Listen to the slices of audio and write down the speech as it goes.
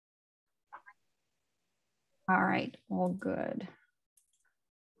All right, all good.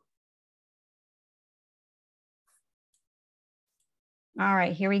 All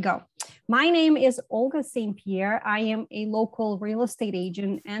right, here we go. My name is Olga St. Pierre. I am a local real estate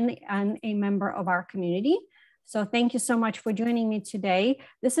agent and a member of our community. So thank you so much for joining me today.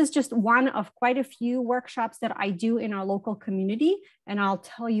 This is just one of quite a few workshops that I do in our local community, and I'll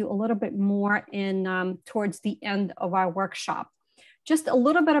tell you a little bit more in towards the end of our workshop. Just a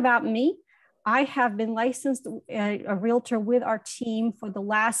little bit about me. I have been licensed a realtor with our team for the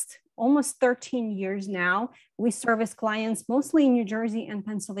last almost 13 years now. We service clients mostly in New Jersey and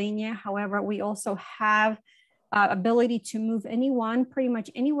Pennsylvania. However, we also have ability to move anyone pretty much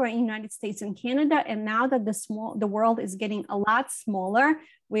anywhere in the United States and Canada. And now that the world is getting a lot smaller,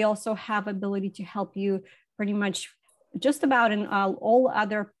 we also have ability to help you pretty much just about in all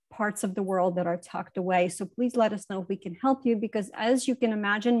other parts of the world that are tucked away. So please let us know if we can help you, because as you can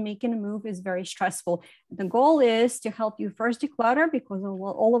imagine, making a move is very stressful. The goal is to help you first declutter, because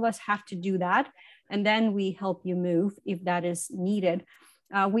all of us have to do that. And then we help you move if that is needed.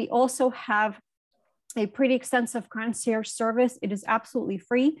 We also have a pretty extensive concierge service. It is absolutely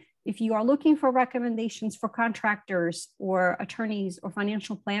free. If you are looking for recommendations for contractors or attorneys or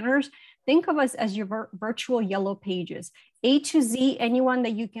financial planners, think of us as your virtual yellow pages. A to Z, anyone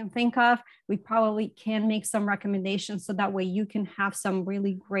that you can think of, we probably can make some recommendations so that way you can have some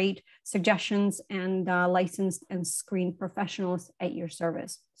really great suggestions and licensed and screened professionals at your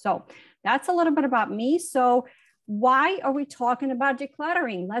service. So that's a little bit about me. So why are we talking about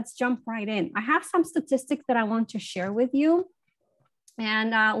decluttering? Let's jump right in. I have some statistics that I want to share with you.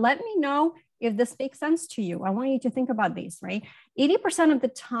 And let me know if this makes sense to you. I want you to think about these, right? 80% of the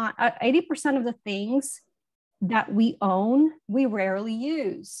time, 80% of the things that we own, we rarely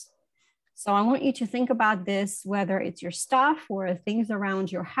use. So I want you to think about this, whether it's your stuff or things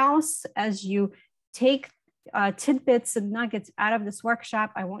around your house. As you take tidbits and nuggets out of this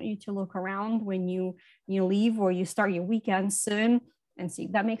workshop, I want you to look around when you leave or you start your weekend soon and see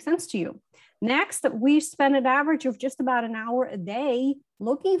if that makes sense to you. Next, we spend an average of just about an hour a day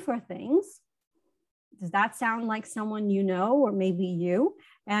looking for things. Does that sound like someone you know, or maybe you?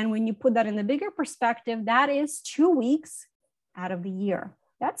 And when you put that in the bigger perspective, that is 2 weeks out of the year.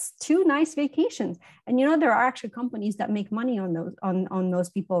 That's 2 nice vacations. And you know, there are actually companies that make money on those on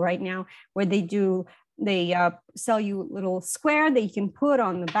those people right now, where they sell you a little square that you can put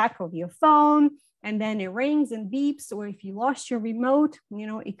on the back of your phone, and then it rings and beeps. Or if you lost your remote, you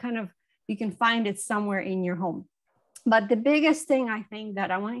know, you can find it somewhere in your home. But the biggest thing I think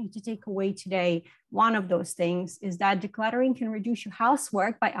that I want you to take away today, one of those things, is that decluttering can reduce your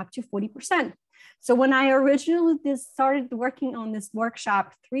housework by up to 40%. So when I originally started working on this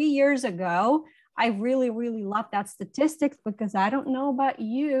workshop 3 years ago, I really, really loved that statistics, because I don't know about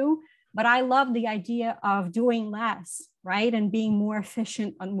you, but I love the idea of doing less, right? And being more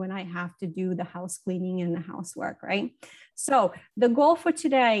efficient on when I have to do the house cleaning and the housework, right? So the goal for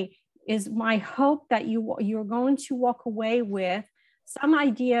today is my hope that you're going to walk away with some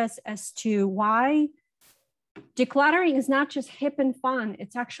ideas as to why decluttering is not just hip and fun.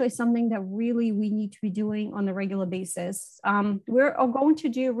 It's actually something that really we need to be doing on a regular basis. We're going to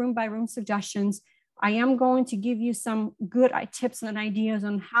do room by room suggestions. I am going to give you some good tips and ideas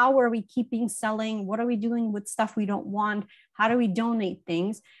on how are we keeping selling, what are we doing with stuff we don't want, how do we donate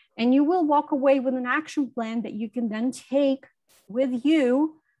things, and you will walk away with an action plan that you can then take with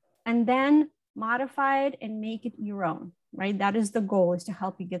you and then modify it and make it your own, right? That is the goal, is to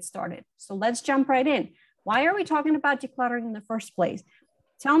help you get started. So let's jump right in. Why are we talking about decluttering in the first place?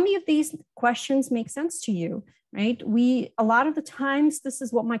 Tell me if these questions make sense to you, right? A lot of the times, this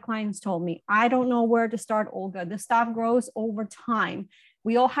is what my clients told me. I don't know where to start, Olga. The stuff grows over time.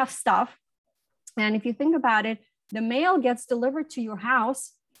 We all have stuff. And if you think about it, the mail gets delivered to your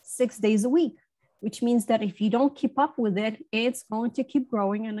house 6 days a week, which means that if you don't keep up with it, it's going to keep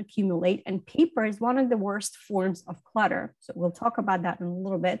growing and accumulate. And paper is one of the worst forms of clutter. So we'll talk about that in a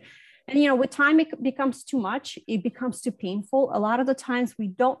little bit. And, you know, with time, it becomes too much. It becomes too painful. A lot of the times we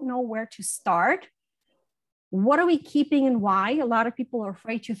don't know where to start. What are we keeping and why? A lot of people are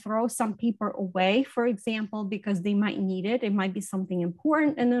afraid to throw some paper away, for example, because they might need it. It might be something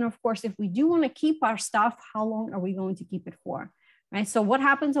important. And then, of course, if we do want to keep our stuff, how long are we going to keep it for? Right? So what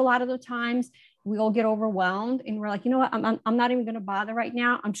happens a lot of the times, we all get overwhelmed and we're like, you know what, I'm not even going to bother right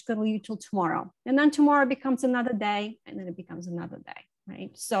now. I'm just going to leave it till tomorrow. And then tomorrow becomes another day, and then it becomes another day, right?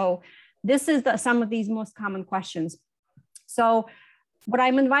 So this is some of these most common questions. So what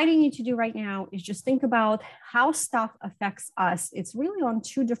I'm inviting you to do right now is just think about how stuff affects us. It's really on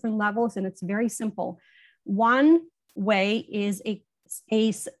 2 different levels, and it's very simple. One way is a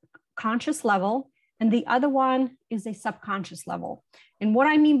conscious level, and the other one is a subconscious level. And what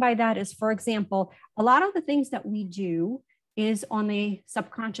I mean by that is, for example, a lot of the things that we do is on a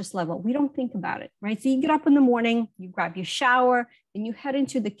subconscious level. We don't think about it, right? So you get up in the morning, you grab your shower, and you head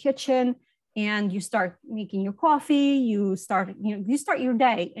into the kitchen and you start making your coffee, you start your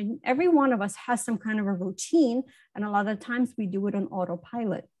day. And every one of us has some kind of a routine. And a lot of times we do it on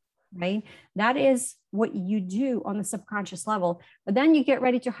autopilot, right? That is what you do on the subconscious level. But then you get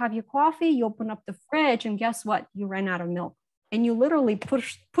ready to have your coffee, you open up the fridge, and guess what? You ran out of milk. And you literally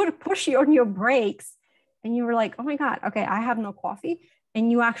push on your brakes. And you were like, oh my God, okay, I have no coffee.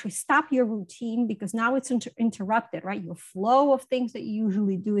 And you actually stop your routine because now it's interrupted, right? Your flow of things that you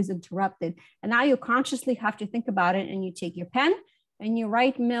usually do is interrupted. And now you consciously have to think about it, and you take your pen and you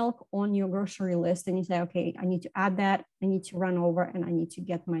write milk on your grocery list, and you say, okay, I need to add that. I need to run over and I need to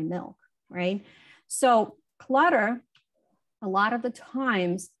get my milk, right? So clutter, a lot of the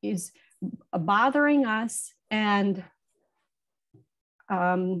times, is bothering us and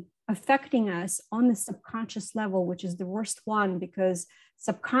affecting us on the subconscious level, which is the worst one, because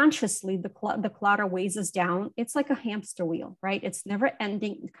subconsciously the clutter weighs us down. It's like a hamster wheel, right? It's never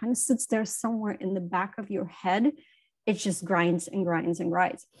ending. It kind of sits there somewhere in the back of your head. It just grinds and grinds and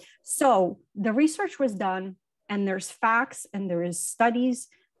grinds. So the research was done, and there's facts and there is studies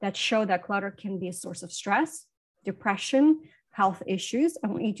that show that clutter can be a source of stress, depression, health issues. I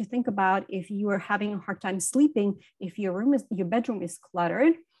want you to think about if you are having a hard time sleeping, if your bedroom is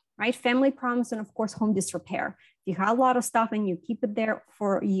cluttered, right? Family problems, and of course, home disrepair. If you have a lot of stuff and you keep it there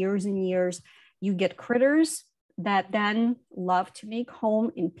for years and years, you get critters that then love to make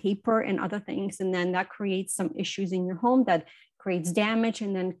home in paper and other things. And then that creates some issues in your home that creates damage,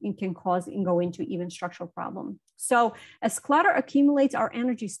 and then it can cause and go into even structural problem. So as clutter accumulates, our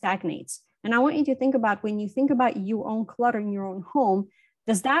energy stagnates. And I want you to think about, when you think about your own clutter in your own home,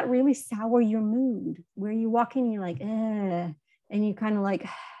 does that really sour your mood? Where you walk in, you're like, and you kind of like,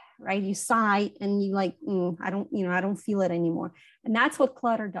 right? You sigh and you like, I don't feel it anymore. And that's what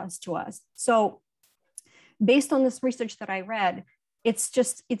clutter does to us. So based on this research that I read, it's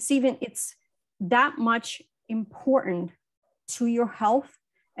that much important to your health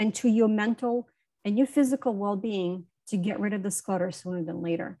and to your mental and your physical well-being to get rid of this clutter sooner than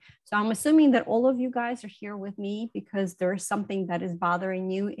later. So I'm assuming that all of you guys are here with me because there's something that is bothering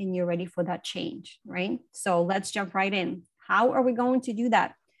you and you're ready for that change, right? So let's jump right in. How are we going to do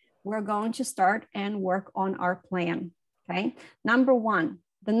that? We're going to start and work on our plan, okay?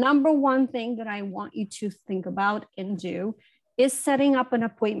 The number one thing that I want you to think about and do is setting up an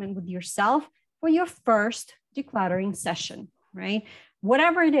appointment with yourself for your first decluttering session, right?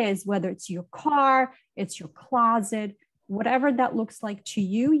 Whatever it is, whether it's your car, it's your closet, whatever that looks like to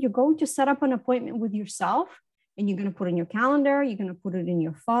you, you're going to set up an appointment with yourself, and you're going to put it in your calendar, you're going to put it in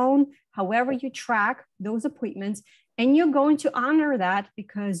your phone, however you track those appointments, and you're going to honor that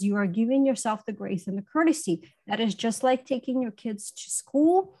because you are giving yourself the grace and the courtesy. That is just like taking your kids to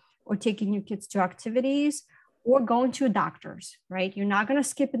school or taking your kids to activities or going to a doctor's, right? You're not going to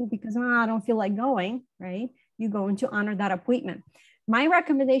skip it because I don't feel like going, right? You're going to honor that appointment. My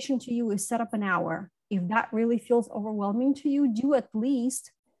recommendation to you is set up an hour. If that really feels overwhelming to you, do at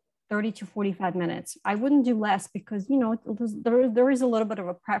least 30 to 45 minutes. I wouldn't do less because, there is a little bit of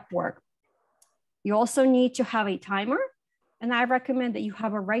a prep work. You also need to have a timer. And I recommend that you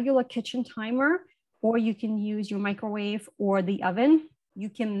have a regular kitchen timer, or you can use your microwave or the oven. You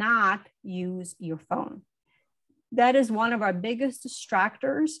cannot use your phone. That is one of our biggest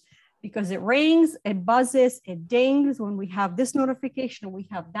distractors because it rings, it buzzes, it dings. When we have this notification, we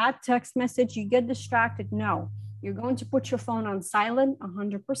have that text message, you get distracted. No, you're going to put your phone on silent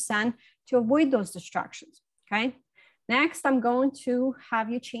 100% to avoid those distractions, okay? Next, I'm going to have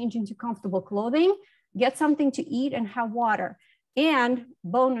you change into comfortable clothing, get something to eat, and have water. And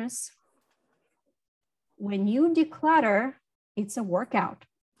bonus, when you declutter, it's a workout.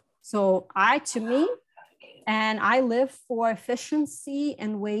 So I live for efficiency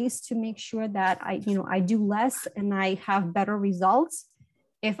and ways to make sure that I do less and I have better results.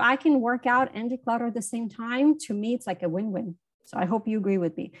 If I can work out and declutter at the same time, to me, it's like a win-win. So I hope you agree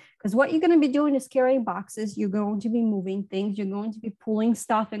with me, because what you're going to be doing is carrying boxes. You're going to be moving things. You're going to be pulling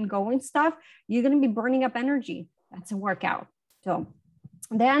stuff and going stuff. You're going to be burning up energy. That's a workout. So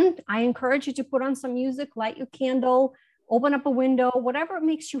then I encourage you to put on some music, light your candle, open up a window, whatever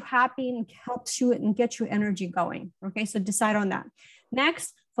makes you happy and helps you and get your energy going. Okay, so decide on that.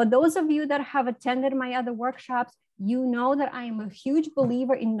 Next, for those of you that have attended my other workshops, you know that I am a huge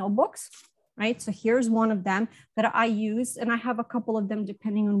believer in notebooks, right? So here's one of them that I use, and I have a couple of them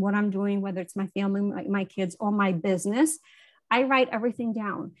depending on what I'm doing, whether it's my family, my kids, or my business. I write everything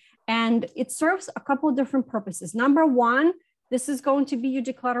down. And it serves a couple of different purposes. Number one, this is going to be your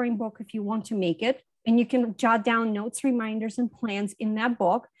decluttering book if you want to make it. And you can jot down notes, reminders, and plans in that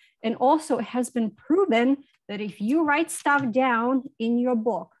book. And also, it has been proven that if you write stuff down in your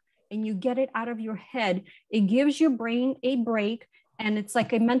book and you get it out of your head, it gives your brain a break. And it's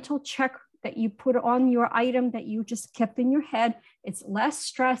like a mental check that you put on your item that you just kept in your head. It's less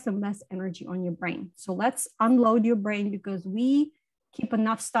stress and less energy on your brain. So let's unload your brain, because we keep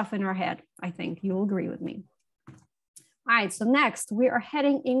enough stuff in our head. I think you'll agree with me. All right, so next we are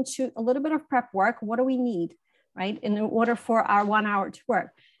heading into a little bit of prep work. What do we need, right, in order for our 1 hour to work?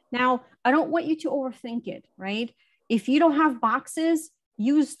 Now, I don't want you to overthink it, right? If you don't have boxes,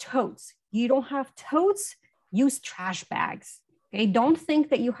 use totes. You don't have totes, use trash bags. Okay, don't think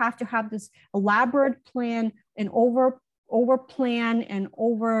that you have to have this elaborate plan and over plan and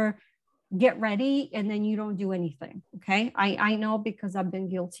over get ready, and then you don't do anything. Okay, I know, because I've been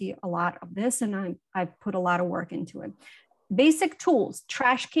guilty a lot of this, and I've put a lot of work into it. Basic tools: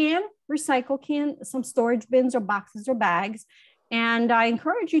 trash can, recycle can, some storage bins or boxes or bags. And I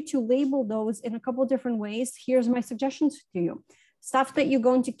encourage you to label those in a couple of different ways. Here's my suggestions to you: stuff that you're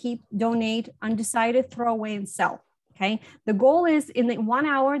going to keep, donate, undecided, throw away, and sell. Okay, the goal is in the 1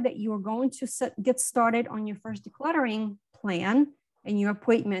 hour that you are going to get started on your first decluttering plan and your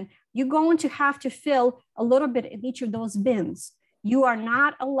appointment, you're going to have to fill a little bit in each of those bins. You are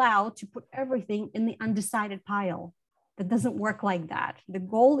not allowed to put everything in the undecided pile. That doesn't work like that. The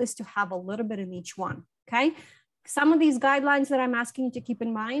goal is to have a little bit in each one. Okay, some of these guidelines that I'm asking you to keep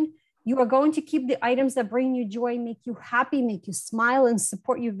in mind: you are going to keep the items that bring you joy, make you happy, make you smile, and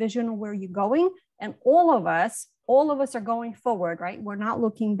support your vision of where you're going. And all of us are going forward, right? We're not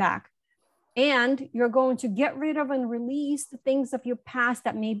looking back. And you're going to get rid of and release the things of your past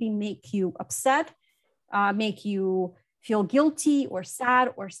that maybe make you upset, make you feel guilty or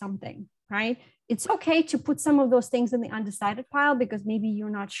sad or something, right? It's okay to put some of those things in the undecided pile, because maybe you're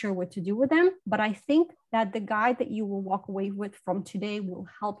not sure what to do with them. But I think that the guide that you will walk away with from today will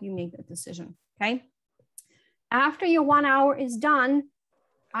help you make that decision, okay? After your 1 hour is done,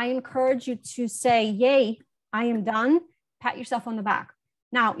 I encourage you to say, yay, I am done. Pat yourself on the back.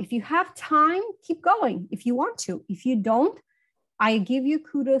 Now, if you have time, keep going if you want to. If you don't, I give you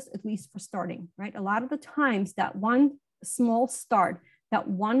kudos at least for starting, right? A lot of the times that one small start, that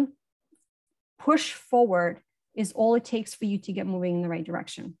one push forward is all it takes for you to get moving in the right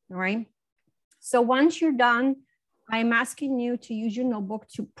direction, all right? So once you're done, I'm asking you to use your notebook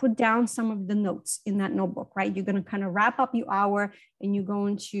to put down some of the notes in that notebook, right? You're going to kind of wrap up your hour, and you're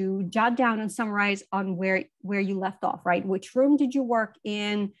going to jot down and summarize on where you left off, right? Which room did you work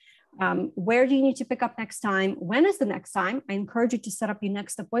in? Where do you need to pick up next time? When is the next time? I encourage you to set up your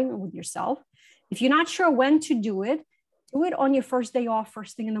next appointment with yourself. If you're not sure when to do it on your first day off,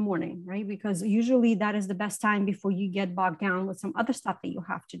 first thing in the morning, right? Because usually that is the best time before you get bogged down with some other stuff that you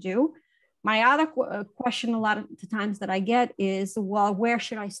have to do. My other question a lot of the times that I get is, well, where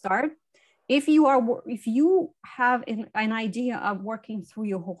should I start? If you have an idea of working through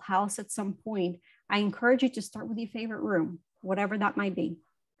your whole house at some point, I encourage you to start with your favorite room, whatever that might be.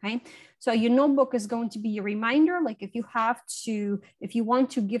 Okay. So your notebook is going to be a reminder. Like if you want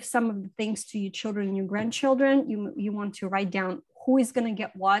to give some of the things to your children and your grandchildren, you want to write down who is going to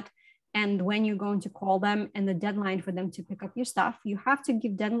get what, and when you're going to call them, and the deadline for them to pick up your stuff. You have to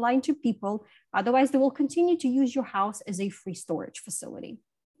give deadline to people. Otherwise, they will continue to use your house as a free storage facility.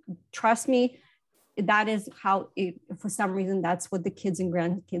 Trust me, that is how for some reason, that's what the kids and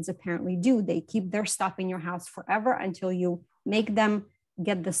grandkids apparently do. They keep their stuff in your house forever until you make them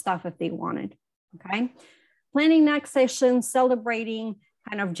get the stuff if they wanted, okay? Planning next session, celebrating,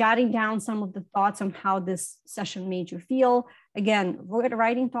 kind of jotting down some of the thoughts on how this session made you feel. Again,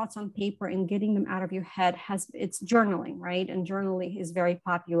 writing thoughts on paper and getting them out of your head it's journaling, right? And journaling is very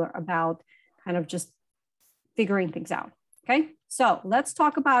popular about kind of just figuring things out, okay? So let's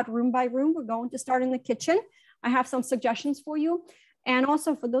talk about room by room. We're going to start in the kitchen. I have some suggestions for you. And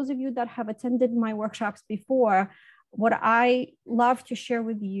also for those of you that have attended my workshops before, what I love to share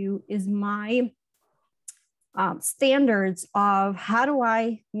with you is my standards of how do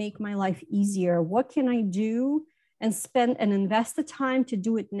I make my life easier? What can I do and spend and invest the time to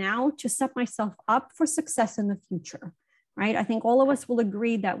do it now to set myself up for success in the future, right? I think all of us will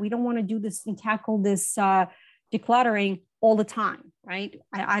agree that we don't want to do this and tackle this decluttering all the time, right?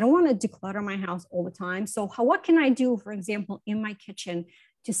 I don't want to declutter my house all the time. So what can I do, for example, in my kitchen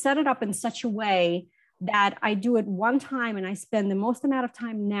to set it up in such a way that I do it one time and I spend the most amount of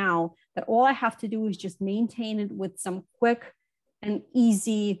time now that all I have to do is just maintain it with some quick and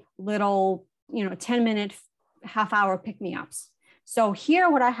easy little, 10-minute half-hour pick-me-ups. So here,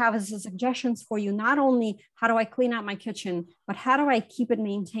 what I have is the suggestions for you. Not only how do I clean out my kitchen, but how do I keep it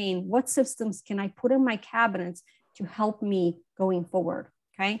maintained? What systems can I put in my cabinets to help me going forward?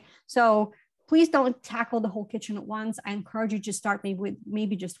 Okay, so please don't tackle the whole kitchen at once. I encourage you to start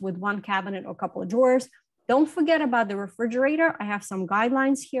maybe just with one cabinet or a couple of drawers. Don't forget about the refrigerator. I have some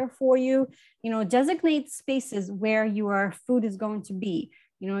guidelines here for you. You know, designate spaces where your food is going to be.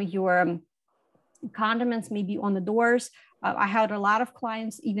 You know, your condiments may be on the doors. I had a lot of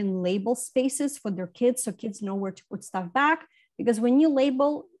clients even label spaces for their kids so kids know where to put stuff back. Because when you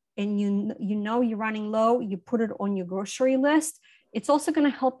label and you know you're running low, you put it on your grocery list. It's also going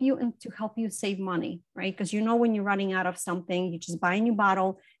to help you and to help you save money, right? Because you know when you're running out of something, you just buy a new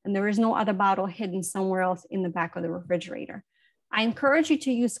bottle and there is no other bottle hidden somewhere else in the back of the refrigerator. I encourage you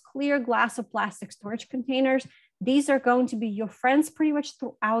to use clear glass or plastic storage containers. These are going to be your friends pretty much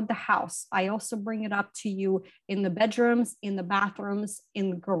throughout the house. I also bring it up to you in the bedrooms, in the bathrooms,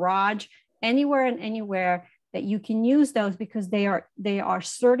 in the garage, anywhere and anywhere that you can use those because they are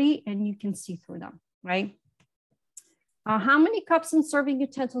sturdy and you can see through them, right? How many cups and serving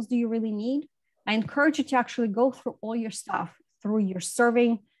utensils do you really need? I encourage you to actually go through all your stuff, through your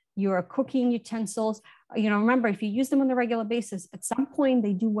serving, your cooking utensils. You know, remember, if you use them on a regular basis, at some point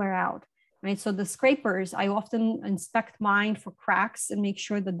they do wear out, right? So the scrapers, I often inspect mine for cracks and make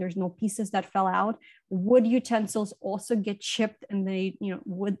sure that there's no pieces that fell out. Wood utensils also get chipped and they, you know,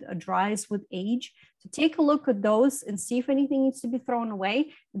 wood dries with age. So take a look at those and see if anything needs to be thrown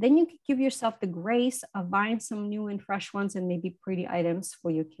away. Then you can give yourself the grace of buying some new and fresh ones and maybe pretty items for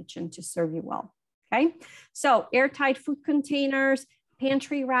your kitchen to serve you well, okay? So airtight food containers,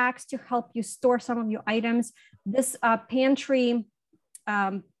 pantry racks to help you store some of your items. This pantry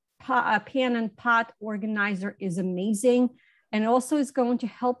pan and pot organizer is amazing. And also is going to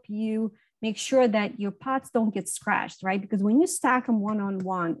help you make sure that your pots don't get scratched, right? Because when you stack them one on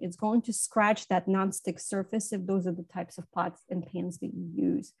one, it's going to scratch that nonstick surface if those are the types of pots and pans that you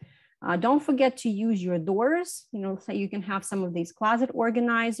use. Don't forget to use your doors. You know, so you can have some of these closet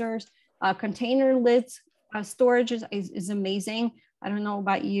organizers, container lids. Storage is amazing. I don't know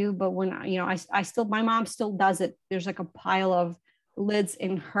about you, but when, you know, my mom still does it. There's like a pile of lids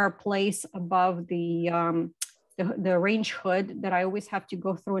in her place above the range hood that I always have to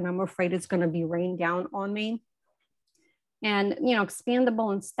go through, and I'm afraid it's going to be rained down on me. And, you know,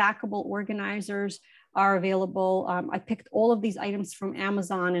 expandable and stackable organizers are available. I picked all of these items from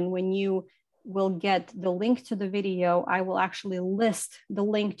Amazon, and when you will get the link to the video, I will actually list the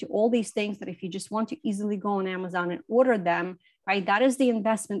link to all these things that if you just want to easily go on Amazon and order them, right? That is the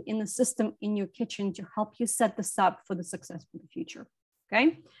investment in the system in your kitchen to help you set this up for the success for the future,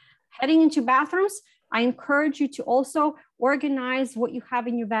 okay? Heading into bathrooms, I encourage you to also organize what you have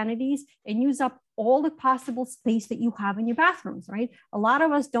in your vanities and use up all the possible space that you have in your bathrooms, right? A lot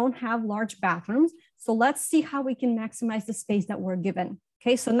of us don't have large bathrooms. So let's see how we can maximize the space that we're given.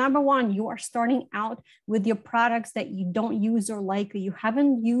 Okay, so number one, you are starting out with your products that you don't use or like, or you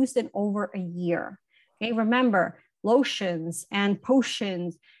haven't used in over a year. Okay, remember, lotions and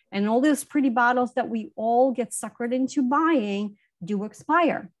potions and all those pretty bottles that we all get suckered into buying do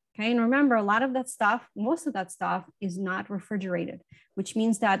expire. Okay, and remember, a lot of that stuff, most of that stuff is not refrigerated, which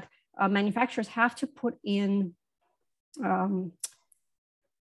means that manufacturers have to put in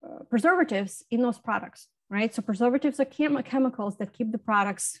preservatives in those products, right? So preservatives are chemicals that keep the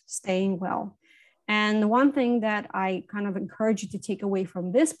products staying well. And the one thing that I kind of encourage you to take away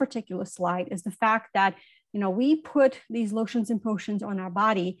from this particular slide is the fact that, you know, we put these lotions and potions on our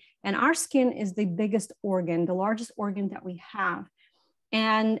body, and our skin is the biggest organ, the largest organ that we have.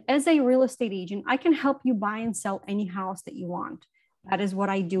 And as a real estate agent, I can help you buy and sell any house that you want. That is what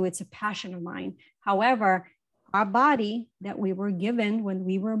I do. It's a passion of mine. However, our body that we were given when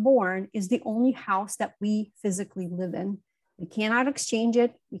we were born is the only house that we physically live in. We cannot exchange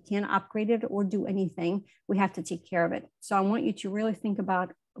it. We can't upgrade it or do anything. We have to take care of it. So I want you to really think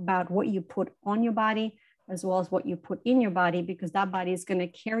about what you put on your body as well as what you put in your body, because that body is going to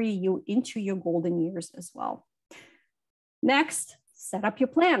carry you into your golden years as well. Next, set up your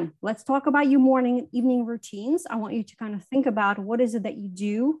plan. Let's talk about your morning and evening routines. I want you to kind of think about what is it that you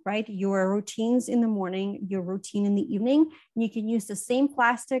do, right? Your routines in the morning, your routine in the evening. And you can use the same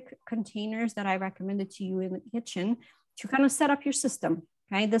plastic containers that I recommended to you in the kitchen to kind of set up your system,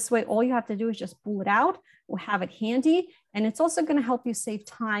 okay? This way, all you have to do is just pull it out or have it handy. And it's also going to help you save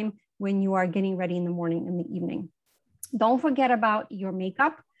time when you are getting ready in the morning and the evening. Don't forget about your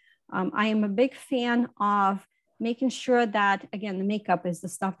makeup. I am a big fan of making sure that, again, the makeup is the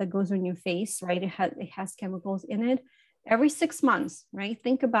stuff that goes on your face, right? It has chemicals in it. every 6 months, right?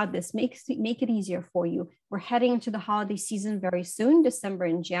 Think about this, make it easier for you. We're heading into the holiday season very soon, December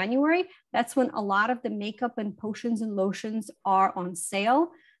and January. That's when a lot of the makeup and potions and lotions are on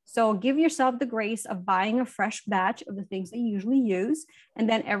sale. So give yourself the grace of buying a fresh batch of the things that you usually use. And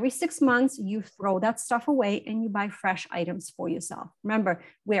then every 6 months, you throw that stuff away and you buy fresh items for yourself. Remember,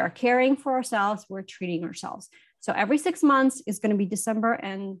 we are caring for ourselves, we're treating ourselves. So every 6 months is going to be December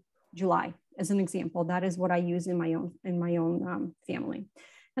and July, as an example. That is what I use in my own family.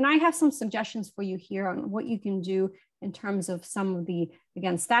 And I have some suggestions for you here on what you can do in terms of some of the,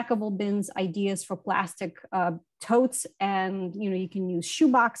 again, stackable bins, ideas for plastic totes, and you can use shoe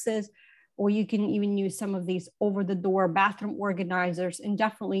boxes, or you can even use some of these over-the-door bathroom organizers, and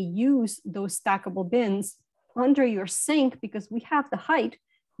definitely use those stackable bins under your sink, because we have the height,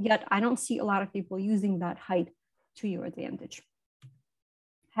 yet I don't see a lot of people using that height to your advantage.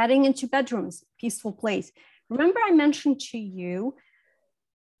 Heading into bedrooms, peaceful place. Remember, I mentioned to you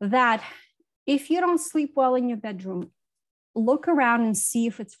that if you don't sleep well in your bedroom, look around and see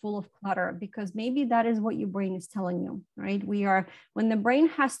if it's full of clutter, because maybe that is what your brain is telling you, right? When the brain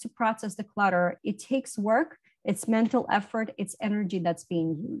has to process the clutter, it takes work, it's mental effort, it's energy that's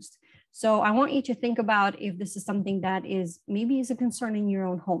being used. So I want you to think about if this is something that maybe is a concern in your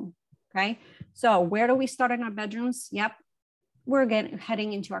own home, okay? So where do we start in our bedrooms? Yep, we're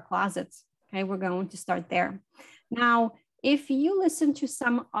heading into our closets, okay? We're going to start there. Now, if you listen to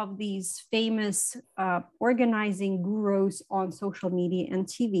some of these famous organizing gurus on social media and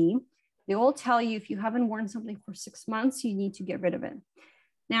TV, they all tell you if you haven't worn something for 6 months, you need to get rid of it.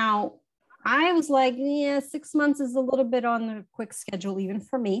 Now, I was like, yeah, 6 months is a little bit on the quick schedule, even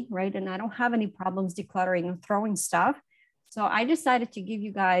for me, right? And I don't have any problems decluttering and throwing stuff. So I decided to give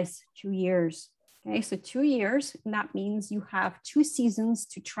you guys 2 years. Okay, so 2 years, and that means you have 2 seasons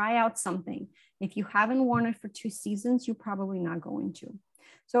to try out something. If you haven't worn it for 2 seasons, you're probably not going to.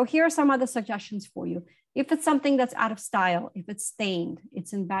 So here are some other suggestions for you. If it's something that's out of style, if it's stained,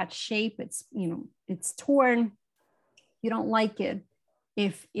 it's in bad shape, it's torn, you don't like it,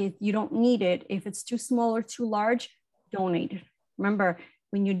 if you don't need it, if it's too small or too large, donate it. Remember,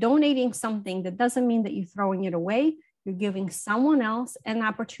 when you're donating something, that doesn't mean that you're throwing it away. You're giving someone else an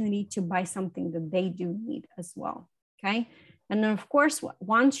opportunity to buy something that they do need as well, okay? And then of course,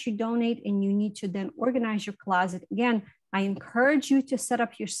 once you donate and you need to then organize your closet, again, I encourage you to set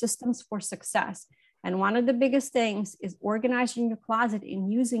up your systems for success. And one of the biggest things is organizing your closet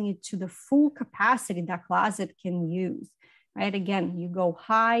and using it to the full capacity that closet can use, right? Again, you go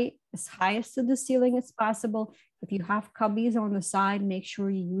as high as to the ceiling as possible. If you have cubbies on the side, make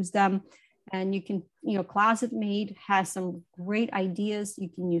sure you use them. And you can, Closet Made has some great ideas. You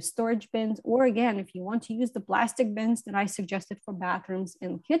can use storage bins, or again, if you want to use the plastic bins that I suggested for bathrooms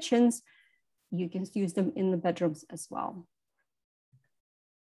and kitchens, you can use them in the bedrooms as well.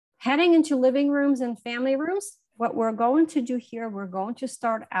 Heading into living rooms and family rooms, what we're going to do here, we're going to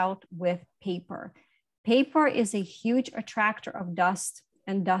start out with paper. Paper is a huge attractor of dust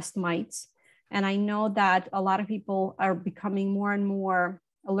and dust mites. And I know that a lot of people are becoming more and more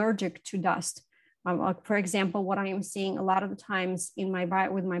allergic to dust. For example, what I am seeing a lot of the times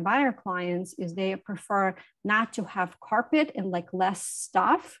with my buyer clients is they prefer not to have carpet and less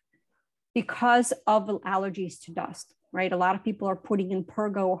stuff because of allergies to dust, right? A lot of people are putting in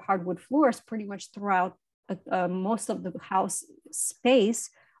pergo or hardwood floors pretty much throughout most of the house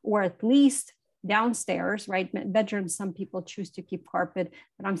space, or at least downstairs, right? Bedrooms, some people choose to keep carpet,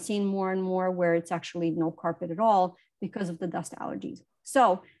 but I'm seeing more and more where it's actually no carpet at all because of the dust allergies.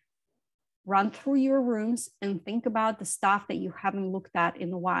 So run through your rooms and think about the stuff that you haven't looked at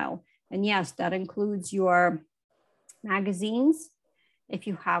in a while. And yes, that includes your magazines. If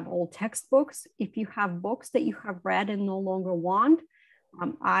you have old textbooks, if you have books that you have read and no longer want,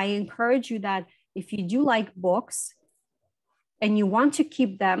 I encourage you that if you do like books and you want to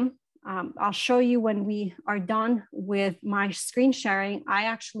keep them, I'll show you when we are done with my screen sharing. I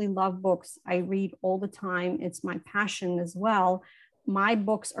actually love books. I read all the time. It's my passion as well. My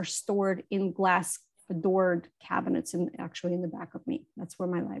books are stored in glass doored cabinets and actually in the back of me. That's where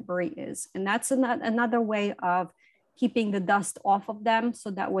my library is. And that's another way of keeping the dust off of them. So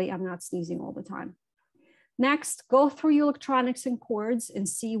that way I'm not sneezing all the time. Next, go through your electronics and cords and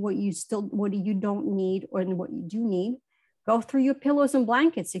see what you don't need or what you do need. Go through your pillows and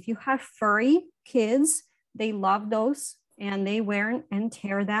blankets. If you have furry kids, they love those and they wear and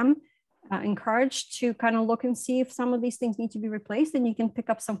tear them. Encouraged to kind of look and see if some of these things need to be replaced, and you can pick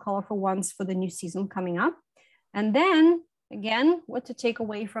up some colorful ones for the new season coming up. And then again, what to take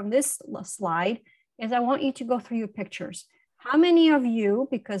away from this slide is I want you to go through your pictures. How many of you,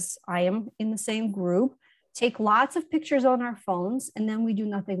 because I am in the same group, take lots of pictures on our phones, and then we do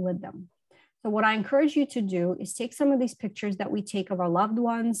nothing with them. So what I encourage you to do is take some of these pictures that we take of our loved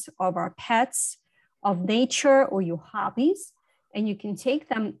ones, of our pets, of nature, or your hobbies, and you can take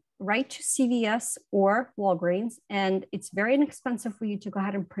them right to CVS or Walgreens, and it's very inexpensive for you to go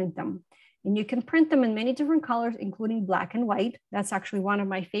ahead and print them. And you can print them in many different colors, including black and white. That's actually one of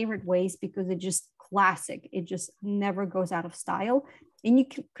my favorite ways because it's just classic. It just never goes out of style. And you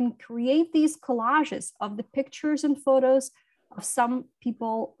can create these collages of the pictures and photos of some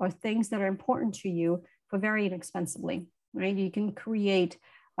people or things that are important to you for very inexpensively, right? You can create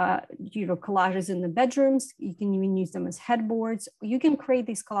collages in the bedrooms. You can even use them as headboards. You can create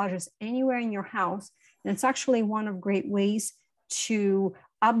these collages anywhere in your house. And it's actually one of great ways to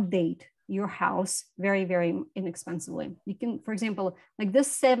update your house very, very inexpensively. You can, for example, like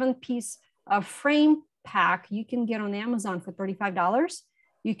this 7-piece frame pack, you can get on Amazon for $35.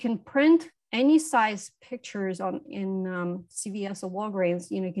 You can print any size pictures in CVS or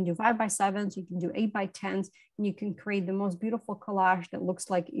Walgreens. You can do 5x7s, you can do 8x10s, and you can create the most beautiful collage that looks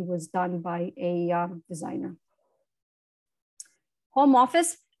like it was done by a designer. Home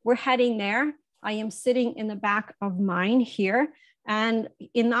office, we're heading there. I am sitting in the back of mine here. And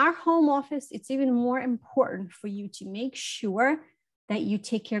in our home office, it's even more important for you to make sure that you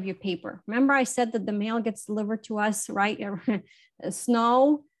take care of your paper. Remember I said that the mail gets delivered to us, right?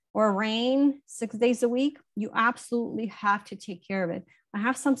 Snow or rain 6 days a week, you absolutely have to take care of it. I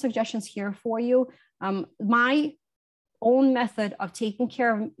have some suggestions here for you. My own method of taking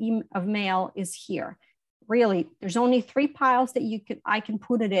care of mail is here. Really, there's only 3 piles that I can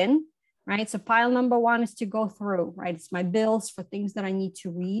put it in, right? So pile number 1 is to go through, right? It's my bills for things that I need to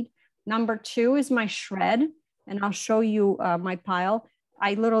read. Number 2 is my shred, and I'll show you my pile.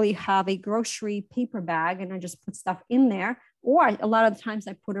 I literally have a grocery paper bag and I just put stuff in there. Or a lot of the times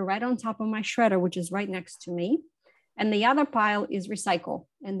I put it right on top of my shredder, which is right next to me. And the other pile is recycle.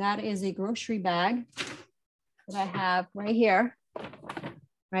 And that is a grocery bag that I have right here,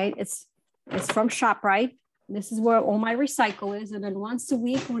 right? It's from ShopRite. This is where all my recycle is. And then once a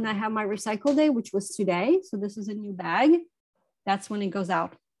week when I have my recycle day, which was today, so this is a new bag, that's when it goes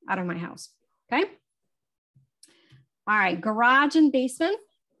out of my house, okay? All right, garage and basement.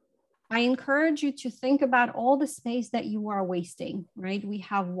 I encourage you to think about all the space that you are wasting, right? We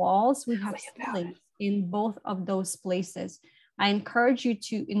have walls, we have ceilings in both of those places. I encourage you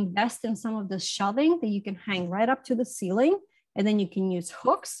to invest in some of the shelving that you can hang right up to the ceiling, and then you can use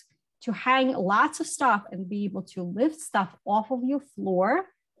hooks to hang lots of stuff and be able to lift stuff off of your floor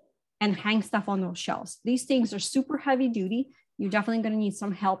and hang stuff on those shelves. These things are super heavy duty. You're definitely going to need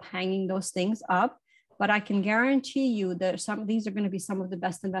some help hanging those things up. But I can guarantee you that these are going to be some of the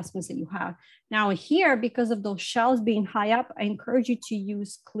best investments that you have. Now here, because of those shelves being high up, I encourage you to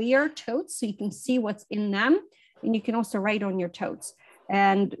use clear totes so you can see what's in them. And you can also write on your totes.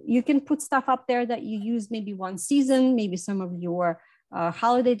 And you can put stuff up there that you use maybe one season, maybe some of your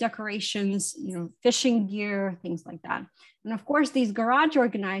holiday decorations, fishing gear, things like that. And of course, these garage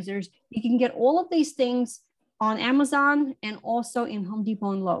organizers, you can get all of these things on Amazon and also in Home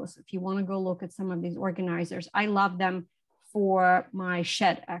Depot and Lowe's. If you want to go look at some of these organizers, I love them for my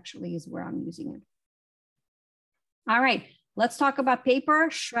shed, actually, is where I'm using it. All right, let's talk about paper,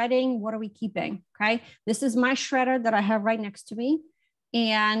 shredding. What are we keeping? Okay, this is my shredder that I have right next to me.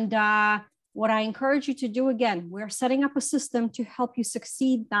 And what I encourage you to do, again, we're setting up a system to help you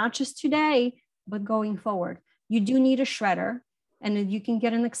succeed, not just today, but going forward. You do need a shredder. And you can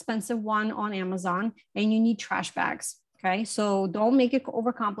get an expensive one on Amazon, and you need trash bags, okay? So don't make it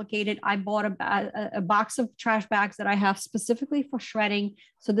overcomplicated. I bought a box of trash bags that I have specifically for shredding.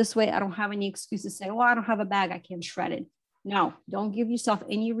 So this way I don't have any excuse to say, oh, I don't have a bag, I can't shred it. No, don't give yourself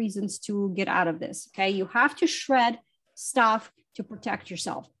any reasons to get out of this, okay? You have to shred stuff to protect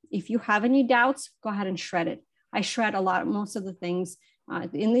yourself. If you have any doubts, go ahead and shred it. I shred most of the things. And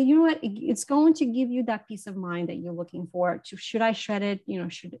you know what? It's going to give you that peace of mind that you're looking for. Should I shred it?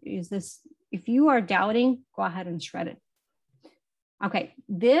 If you are doubting, go ahead and shred it. Okay,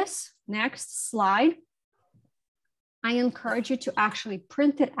 this next slide, I encourage you to actually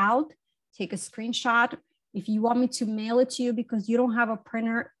print it out, take a screenshot. If you want me to mail it to you because you don't have a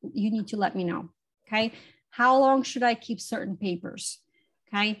printer, you need to let me know, okay? How long should I keep certain papers,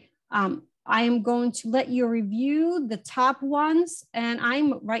 okay? I am going to let you review the top ones, and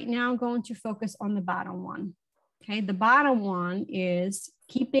I'm right now going to focus on the bottom one. Okay, the bottom one is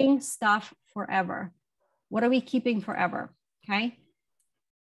keeping stuff forever. What are we keeping forever? Okay,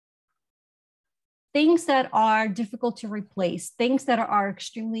 things that are difficult to replace, things that are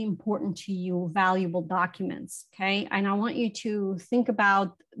extremely important to you, valuable documents. Okay, and I want you to think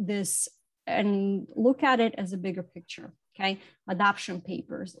about this and look at it as a bigger picture. Okay, adoption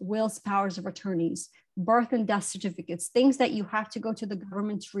papers, wills, powers of attorneys, birth and death certificates, things that you have to go to the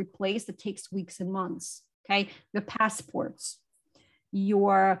government to replace that takes weeks and months. Okay, your passports,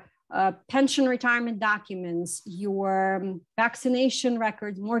 your pension retirement documents, your vaccination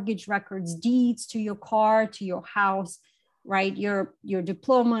records, mortgage records, deeds to your car, to your house, right? Your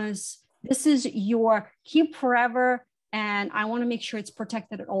diplomas. This is your keep forever, and I want to make sure it's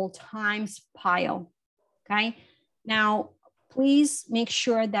protected at all times pile. Okay. Now, please make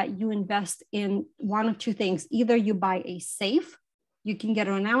sure that you invest in one of two things. Either you buy a safe, you can get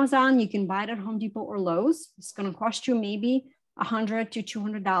it on Amazon, you can buy it at Home Depot or Lowe's. It's going to cost you maybe $100 to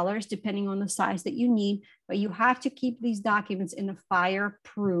 $200, depending on the size that you need, but you have to keep these documents in a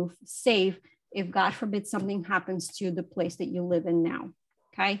fireproof safe if God forbid something happens to the place that you live in now.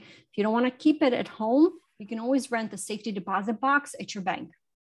 Okay. If you don't want to keep it at home, you can always rent a safety deposit box at your bank.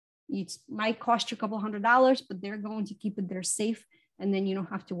 It might cost you a couple $100, but they're going to keep it there safe, and then you don't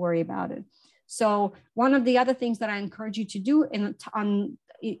have to worry about it. So one of the other things that I encourage you to do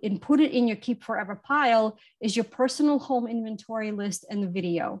and put it in your keep forever pile is your personal home inventory list and the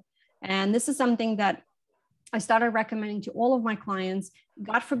video. And this is something that I started recommending to all of my clients.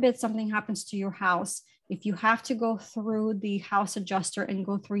 God forbid something happens to your house. If you have to go through the house adjuster and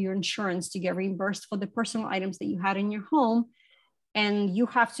go through your insurance to get reimbursed for the personal items that you had in your home, and you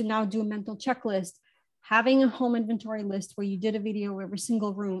have to now do a mental checklist, having a home inventory list where you did a video of every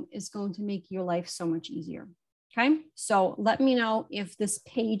single room is going to make your life so much easier. Okay, so let me know if this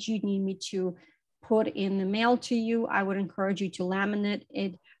page you need me to put in the mail to you. I would encourage you to laminate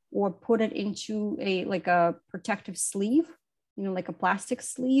it or put it into like a protective sleeve, like a plastic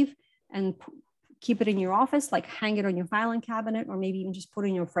sleeve, and keep it in your office, like hang it on your filing cabinet, or maybe even just put it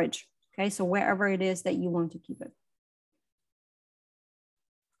in your fridge. Okay, so wherever it is that you want to keep it.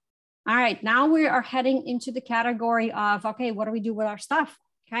 All right, now we are heading into the category of, okay, what do we do with our stuff?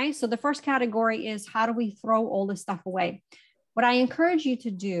 Okay, so the first category is how do we throw all this stuff away? What I encourage you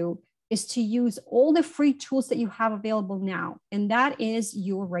to do is to use all the free tools that you have available now, and that is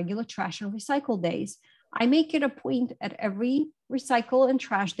your regular trash and recycle days. I make it a point at every recycle and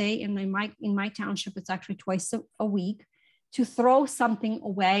trash day, and in my township, it's actually twice a week, to throw something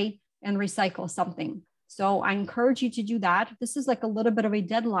away and recycle something. So I encourage you to do that. This is like a little bit of a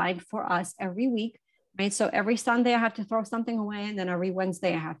deadline for us every week, right? So every Sunday I have to throw something away, and then every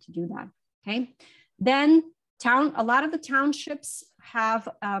Wednesday I have to do that, okay? Then a lot of the townships have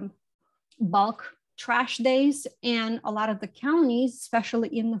bulk trash days, and a lot of the counties,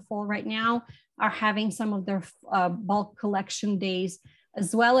 especially in the fall right now, are having some of their bulk collection days,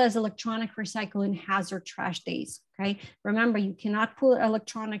 as well as electronic recycle and hazard trash days, okay? Remember, you cannot put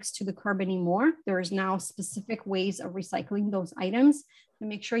electronics to the curb anymore. There is now specific ways of recycling those items. So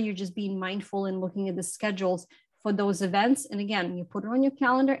make sure you're just being mindful and looking at the schedules for those events. And again, you put it on your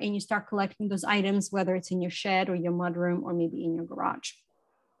calendar and you start collecting those items, whether it's in your shed or your mudroom or maybe in your garage.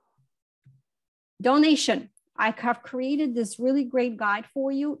 Donation. I have created this really great guide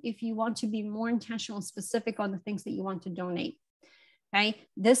for you if you want to be more intentional and specific on the things that you want to donate. Okay,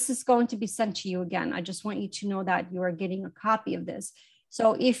 this is going to be sent to you again. I just want you to know that you are getting a copy of this.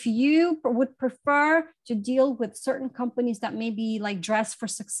 So if you would prefer to deal with certain companies that may be like Dress for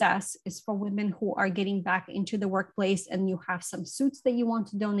Success, is for women who are getting back into the workplace, and you have some suits that you want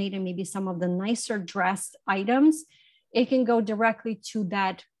to donate and maybe some of the nicer dressed items, it can go directly to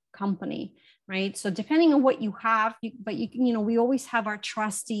that company, right? So depending on what you have, but you can, we always have our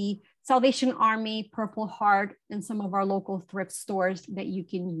trusty Salvation Army, Purple Heart, and some of our local thrift stores that you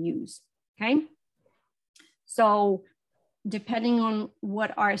can use, okay? So depending on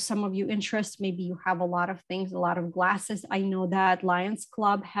what are some of your interests, maybe you have a lot of things, a lot of glasses. I know that Lions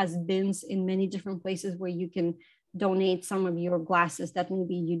Club has bins in many different places where you can donate some of your glasses that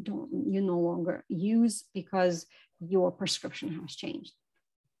maybe you no longer use because your prescription has changed.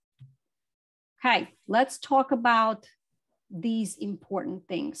 Okay, let's talk about these important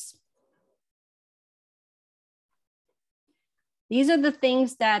things. These are the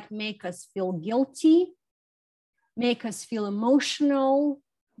things that make us feel guilty, make us feel emotional.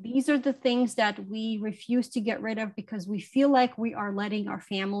 These are the things that we refuse to get rid of because we feel like we are letting our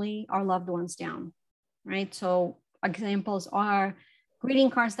family, our loved ones down, right? So examples are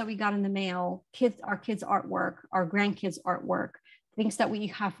greeting cards that we got in the mail, our kids' artwork, our grandkids' artwork, things that we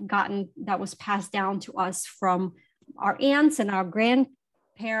have gotten that was passed down to us from our aunts and our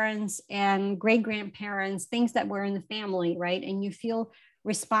grandparents and great-grandparents, things that were in the family, right? And you feel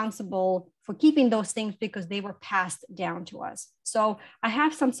responsible for keeping those things because they were passed down to us. So I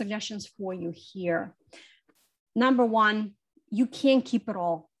have some suggestions for you here. Number one, you can't keep it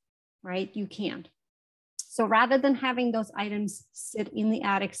all. right? You can't. So rather than having those items sit in the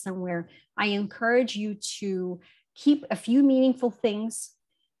attic somewhere, I encourage you to keep a few meaningful things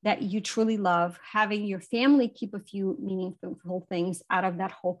that you truly love, having your family keep a few meaningful things out of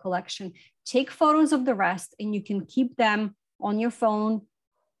that whole collection. Take photos of the rest, and you can keep them on your phone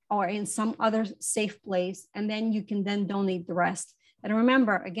or in some other safe place, and then you can then donate the rest. And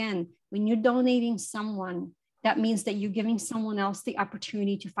remember, again, when you're donating someone, that means that you're giving someone else the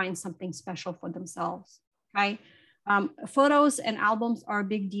opportunity to find something special for themselves, okay? Photos and albums are a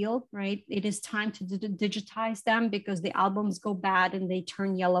big deal, right? It is time to digitize them because the albums go bad and they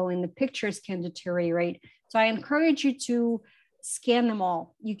turn yellow and the pictures can deteriorate. So I encourage you to scan them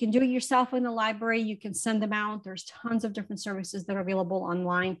all. You can do it yourself in the library. You can send them out. There's tons of different services that are available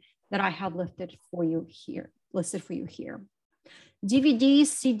online that I have listed for you here. DVDs,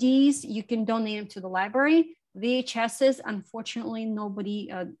 CDs, you can donate them to the library. VHSs, unfortunately,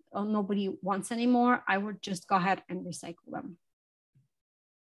 nobody wants anymore. I would just go ahead and recycle them.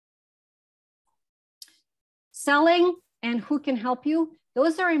 Selling and who can help you.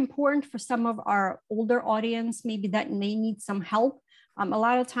 Those are important for some of our older audience, maybe that may need some help. A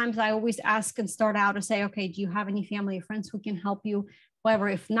lot of times I always ask and start out to say, okay, do you have any family or friends who can help you? However,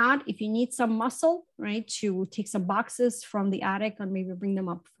 if not, if you need some muscle, right, to take some boxes from the attic and maybe bring them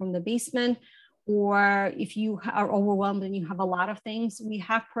up from the basement, or if you are overwhelmed and you have a lot of things, we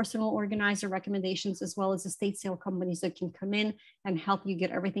have personal organizer recommendations as well as estate sale companies that can come in and help you get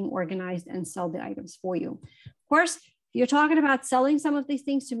everything organized and sell the items for you. Of course, if you're talking about selling some of these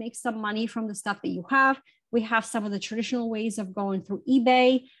things to make some money from the stuff that you have, we have some of the traditional ways of going through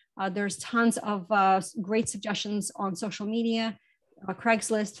eBay. There's tons of great suggestions on social media.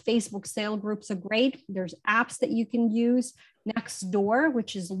 Craigslist, Facebook sale groups are great. There's apps that you can use. Nextdoor,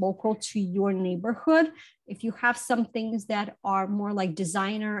 which is local to your neighborhood. If you have some things that are more like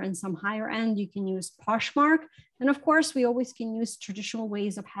designer and some higher end, you can use Poshmark. And of course, we always can use traditional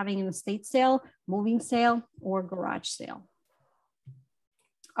ways of having an estate sale, moving sale, or garage sale.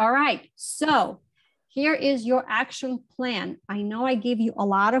 All right, so here is your action plan. I know I gave you a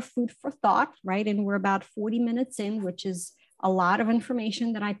lot of food for thought, right? And we're about 40 minutes in, which is a lot of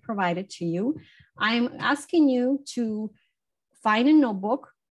information that I provided to you. I'm asking you to find a notebook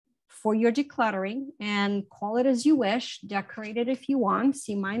for your decluttering and call it as you wish, decorate it if you want.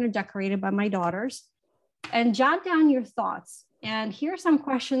 See, mine are decorated by my daughters, and jot down your thoughts. And here are some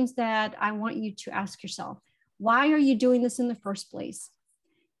questions that I want you to ask yourself. Why are you doing this in the first place?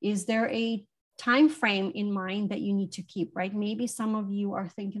 Is there a time frame in mind that you need to keep, right? Maybe some of you are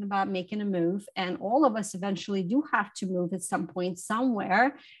thinking about making a move, and all of us eventually do have to move at some point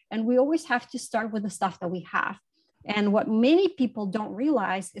somewhere. And we always have to start with the stuff that we have. And what many people don't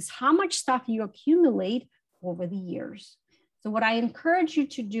realize is how much stuff you accumulate over the years. So what I encourage you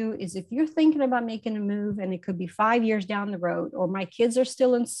to do is, if you're thinking about making a move, and it could be 5 years down the road, or my kids are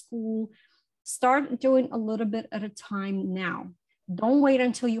still in school, start doing a little bit at a time now. Don't wait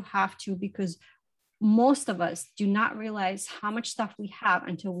until you have to, because most of us do not realize how much stuff we have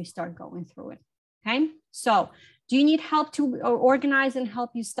until we start going through it. Okay. So do you need help to organize and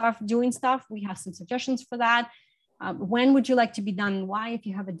help you start doing stuff? We have some suggestions for that. When would you like to be done and why, if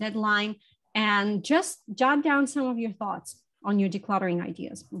you have a deadline? And just jot down some of your thoughts on your decluttering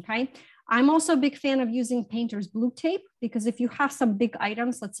ideas. Okay. I'm also a big fan of using painter's blue tape, because if you have some big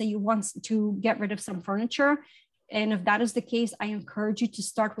items, let's say you want to get rid of some furniture, and if that is the case, I encourage you to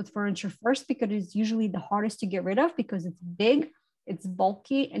start with furniture first, because it's usually the hardest to get rid of, because it's big, it's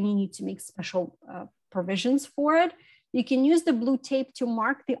bulky, and you need to make special provisions for it. You can use the blue tape to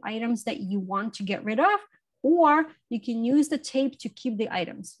mark the items that you want to get rid of, or you can use the tape to keep the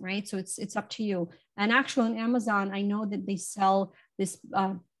items, right? So it's up to you. And actually on Amazon, I know that they sell this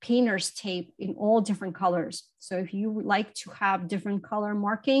painter's tape in all different colors. So if you would like to have different color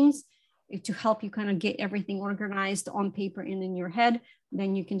markings to help you kind of get everything organized on paper and in your head,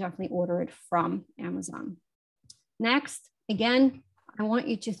 then you can definitely order it from Amazon. Next, again, I want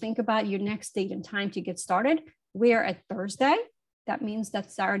you to think about your next date and time to get started. We are at Thursday. That means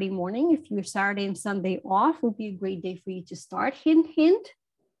that Saturday morning, if you're Saturday and Sunday off, will be a great day for you to start. Hint, hint.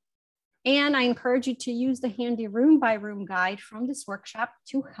 And I encourage you to use the handy room by room guide from this workshop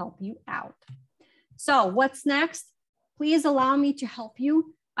to help you out. So what's next? Please allow me to help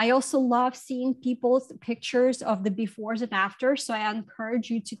you. I also love seeing people's pictures of the befores and afters. So I encourage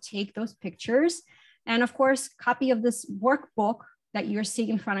you to take those pictures. And of course, copy of this workbook that you're seeing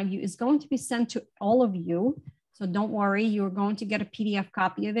in front of you is going to be sent to all of you. So don't worry, you're going to get a PDF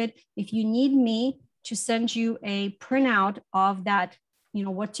copy of it. If you need me to send you a printout of that,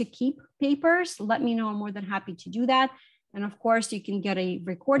 what to keep papers, let me know. I'm more than happy to do that. And of course, you can get a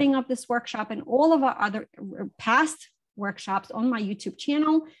recording of this workshop and all of our other past workshops on my YouTube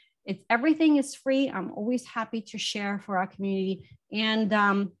channel. Everything is free. I'm always happy to share for our community.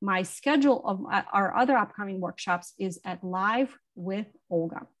 And my schedule of our other upcoming workshops is at Live with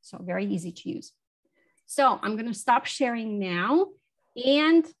Olga. So very easy to use. So I'm going to stop sharing now,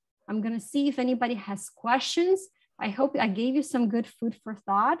 and I'm going to see if anybody has questions. I hope I gave you some good food for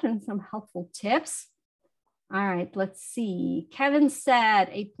thought and some helpful tips. All right, let's see. Kevin said,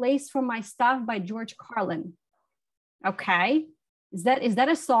 A Place for My Stuff by George Carlin. Okay. Is that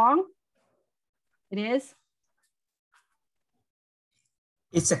a song? It is?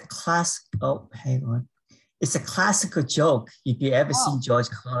 It's a classic. Oh, hang on. It's a classical joke. If you ever seen George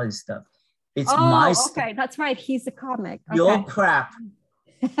Carlin stuff, it's my stuff. Okay, that's right. He's a comic. Okay. Your crap.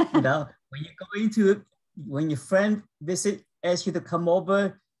 You know, when you go into, when your friend asks you to come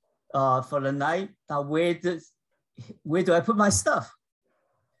over for the night, now where do I put my stuff?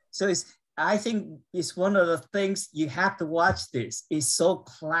 So I think it's one of the things you have to watch this. It's so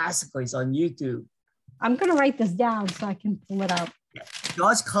classical. It's on YouTube. I'm going to write this down so I can pull it up. Yeah.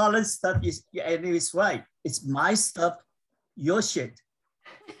 George Carlin's stuff is, and it's right. It's my stuff, your shit.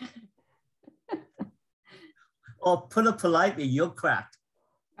 Or put it politely, your crap.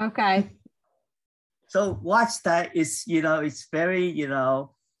 Okay. So watch that. It's, it's very,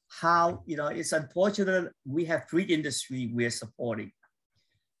 how, it's unfortunate we have three industries we're supporting.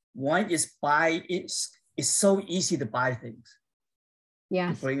 One is it's so easy to buy things.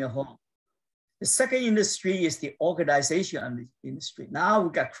 Yes. To bring it home. The second industry is the organization industry. Now we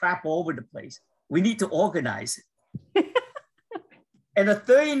got crap all over the place. We need to organize it. And the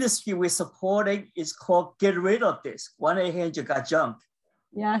third industry we're supporting is called get rid of this. 1-800 you got junk.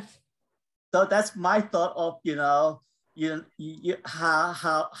 Yes. So that's my thought of,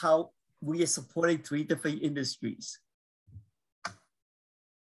 how we are supporting three different industries.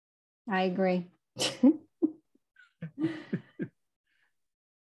 I agree.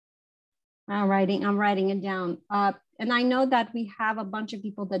 I'm writing it down. And I know that we have a bunch of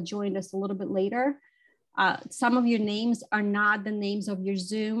people that joined us a little bit later. Some of your names are not the names of your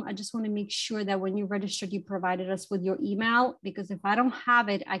Zoom. I just want to make sure that when you registered, you provided us with your email, because if I don't have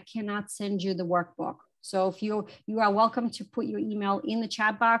it, I cannot send you the workbook. So if you are welcome to put your email in the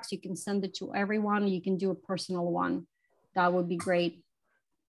chat box, you can send it to everyone. You can do a personal one. That would be great.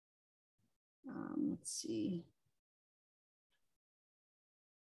 Let's see.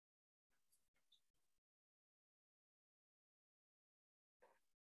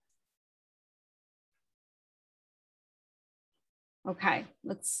 Okay,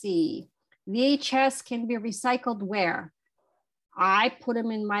 let's see. VHS can be recycled where? I put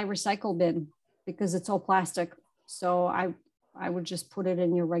them in my recycle bin because it's all plastic. So I would just put it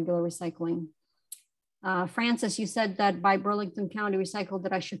in your regular recycling. Francis, you said that by Burlington County Recycle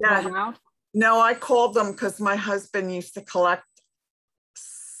that I should throw them out? No, I called them because my husband used to collect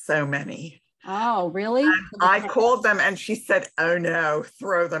so many. Oh, really? I called them and she said, oh no,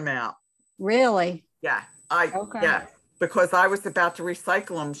 throw them out. Really? Yeah, okay. Yeah, because I was about to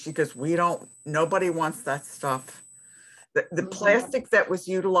recycle them. She goes, nobody wants that stuff. The plastic that was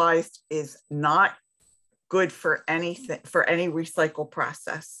utilized is not good for anything, for any recycle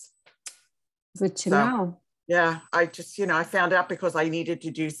process. Good to know. Yeah, I just, I found out because I needed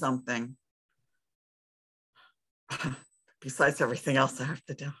to do something. Besides everything else I have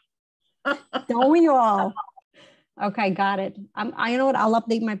to do. Don't we all? Okay, got it. You know what? I'll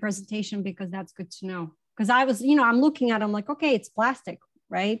update my presentation because that's good to know. Because I was, I'm looking at it, I'm like, okay, it's plastic,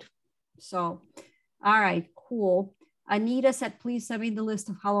 right? So, all right, cool. Anita said, please send me the list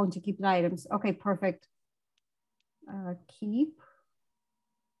of how long to keep the items. Okay, perfect. Keep.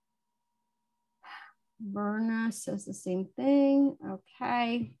 Verna says the same thing.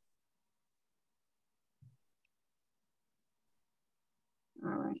 Okay. All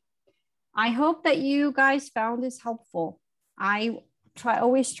right. I hope that you guys found this helpful. I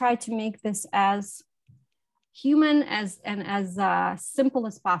always try to make this as human and as simple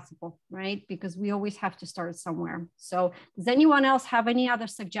as possible, right? Because we always have to start somewhere. So does anyone else have any other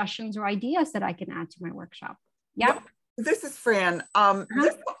suggestions or ideas that I can add to my workshop? Yep. Well, this is Fran.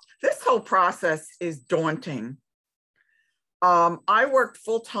 This whole process is daunting. I worked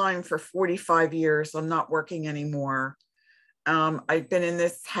full-time for 45 years. I'm not working anymore. I've been in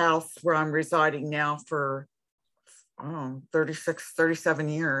this house where I'm residing now for 36, 37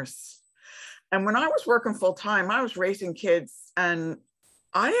 years. And when I was working full-time, I was raising kids and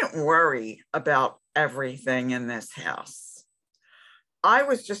I didn't worry about everything in this house. I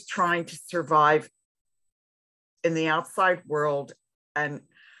was just trying to survive in the outside world. And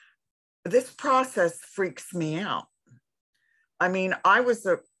this process freaks me out. I mean, I was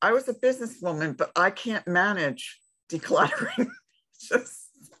a businesswoman, but I can't manage decluttering. Just,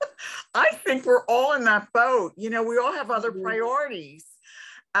 I think we're all in that boat. You know, we all have other priorities.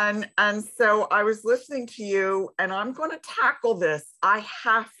 And so I was listening to you, and I'm going to tackle this. I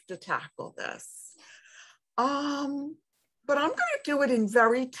have to tackle this. But I'm going to do it in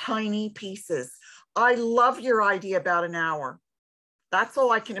very tiny pieces. I love your idea about an hour. That's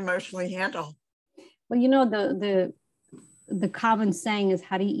all I can emotionally handle. Well, you know, the common saying is,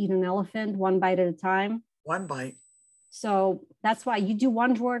 how do you eat an elephant? One bite at a time. One bite. So that's why you do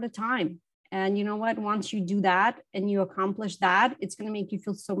one drawer at a time. And you know what? Once you do that and you accomplish that, it's going to make you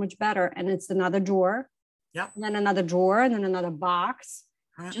feel so much better. And it's another drawer. Yep. And then another drawer, and then another box.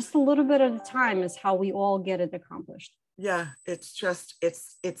 Right. Just a little bit at a time is how we all get it accomplished. Yeah, it's just,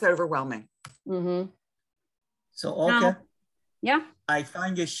 it's overwhelming. Mm-hmm. So, Olga, yeah, I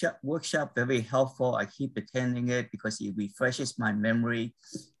find your workshop very helpful. I keep attending it because it refreshes my memory.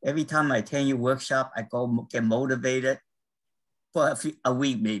 Every time I attend your workshop, I go get motivated for a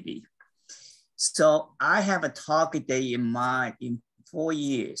week maybe. So I have a target date in mind in 4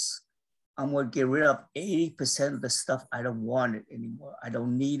 years. I'm going to get rid of 80% of the stuff I don't want it anymore. I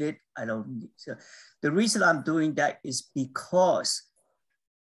don't need it. So the reason I'm doing that is because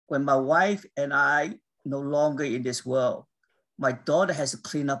when my wife and I no longer in this world, my daughter has to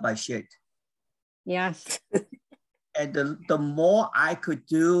clean up my shit. Yes. And the more I could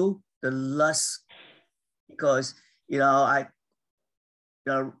do, the less, because, right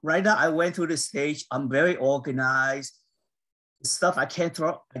now I went through the stage. I'm very organized. Stuff I can't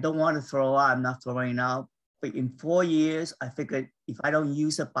throw, I don't want to throw out, I'm not throwing out. But in 4 years, I figured if I don't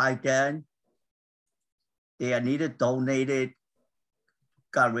use it by then, they are neither donated,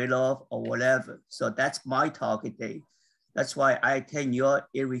 got rid of, or whatever. So that's my target date. That's why I attend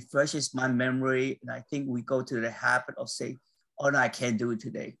it refreshes my memory. And I think we go to the habit of saying, oh no, I can't do it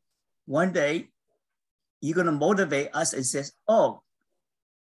today. One day, you're gonna motivate us and says, oh,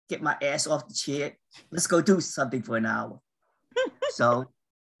 get my ass off the chair. Let's go do something for an hour. So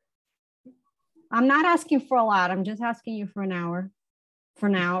I'm not asking for a lot. I'm just asking you for an hour for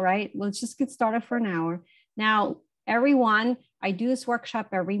now, right? Let's just get started for an hour. Now, everyone, I do this workshop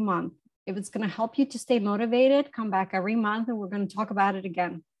every month. If it's going to help you to stay motivated, come back every month and we're going to talk about it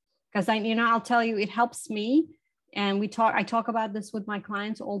again. Because I'll tell you, it helps me. And I talk about this with my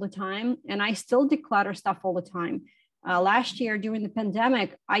clients all the time. And I still declutter stuff all the time. Last year during the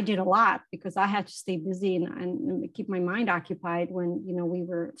pandemic, I did a lot because I had to stay busy and keep my mind occupied when, we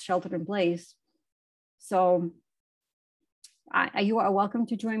were sheltered in place. So you are welcome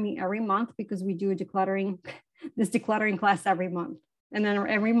to join me every month because we do this decluttering class every month. And then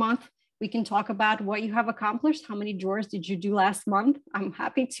every month we can talk about what you have accomplished. How many drawers did you do last month? I'm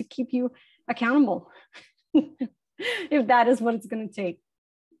happy to keep you accountable if that is what it's going to take.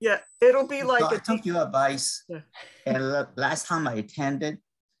 Yeah, it'll be like I took your advice. Yeah. And last time I attended,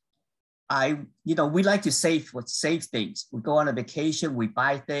 we like to save things. We go on a vacation, we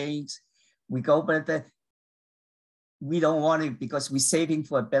buy things, we go, but we don't want it because we're saving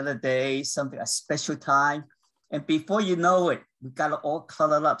for a better day, a special time. And before you know it, we got it all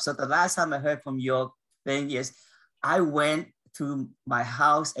cluttered up. So the last time I heard from your thing is I went to my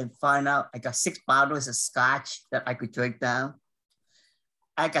house and find out I got 6 bottles of scotch that I could drink down.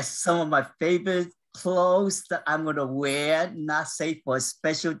 I got some of my favorite clothes that I'm going to wear, not say for a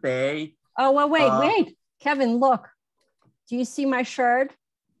special day. Oh, well, wait. Kevin, look. Do you see my shirt?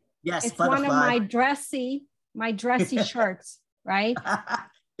 Yes, it's butterfly. One of my dressy shirts, right? Yep.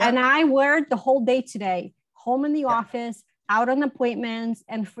 And I wear it the whole day today, home in the office, out on appointments.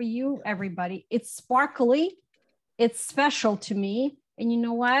 And for you, everybody, it's sparkly. It's special to me. And you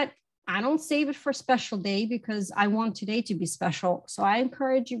know what? I don't save it for a special day because I want today to be special. So I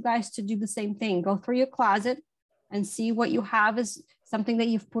encourage you guys to do the same thing. Go through your closet and see what you have as something that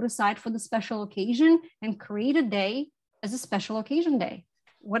you've put aside for the special occasion and create a day as a special occasion day,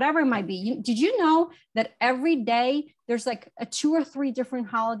 whatever it might be. Did you know that every day there's like 2 or 3 different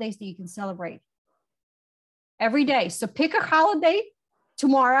holidays that you can celebrate every day? So pick a holiday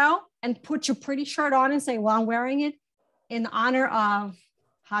tomorrow and put your pretty shirt on and say, well, I'm wearing it in honor of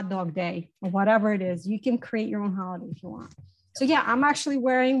hot dog day or whatever it is. You can create your own holiday if you want. So yeah, I'm actually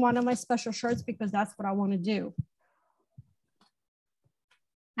wearing one of my special shirts because that's what I want to do.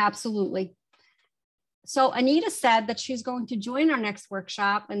 Absolutely. So Anita said that she's going to join our next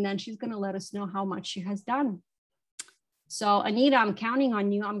workshop and then she's going to let us know how much she has done. So Anita, I'm counting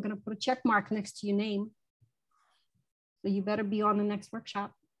on you. I'm going to put a check mark next to your name. So you better be on the next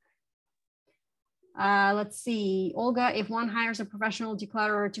workshop. Let's see, Olga, if one hires a professional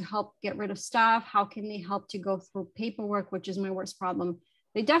declutterer to help get rid of stuff, how can they help to go through paperwork, which is my worst problem?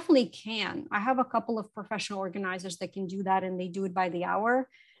 They definitely can. I have a couple of professional organizers that can do that, and they do it by the hour.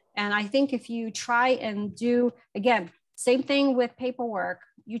 And I think if you try and do, again, same thing with paperwork,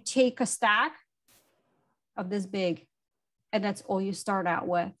 you take a stack of this big, and that's all you start out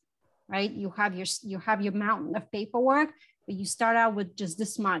with, right? You have your mountain of paperwork, but you start out with just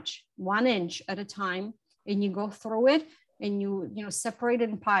this much, 1 inch at a time, and you go through it, and you separate it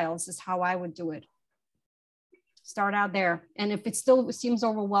in piles is how I would do it. Start out there. And if it still seems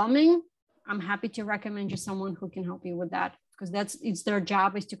overwhelming, I'm happy to recommend you someone who can help you with that, because it's their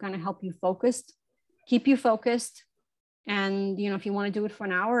job is to kind of help you focused, keep you focused. And, if you want to do it for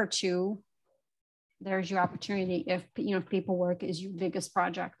an hour or two, there's your opportunity if, paperwork is your biggest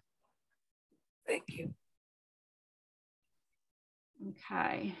project. Thank you.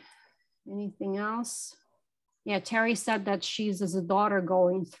 Okay. Anything else? Yeah, Terry said that she's as a daughter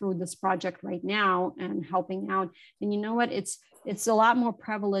going through this project right now and helping out. And you know what? It's a lot more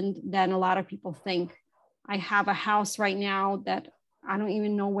prevalent than a lot of people think. I have a house right now that I don't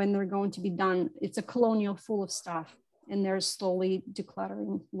even know when they're going to be done. It's a colonial full of stuff, and they're slowly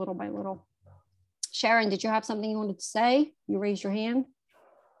decluttering little by little. Sharon, did you have something you wanted to say? You raised your hand.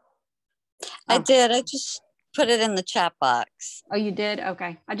 I did. I just put it in the chat box. Oh, you did?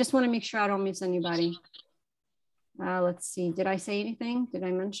 Okay. I just want to make sure I don't miss anybody. Let's see. Did I say anything? Did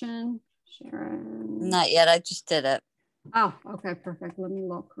I mention Sharon? Not yet. I just did it. Oh, okay. Perfect. Let me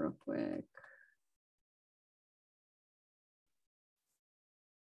look real quick.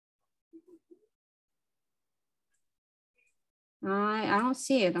 I don't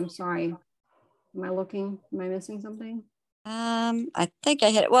see it. I'm sorry. Am I missing something? I think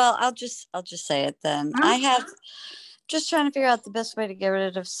I hit it. Well, I'll just say it then. I have just trying to figure out the best way to get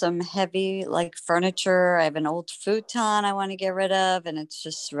rid of some heavy like furniture. I have an old futon I want to get rid of, and it's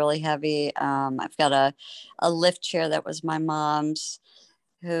just really heavy. I've got a lift chair that was my mom's,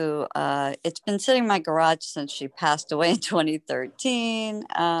 who it's been sitting in my garage since she passed away in 2013.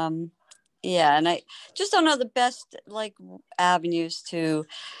 Yeah, and I just don't know the best like avenues to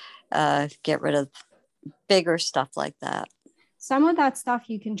get rid of bigger stuff like that. Some of that stuff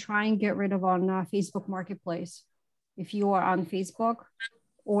you can try and get rid of on Facebook Marketplace. If you are on Facebook,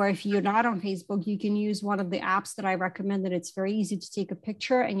 or if you're not on Facebook, you can use one of the apps that I recommend. That it's very easy to take a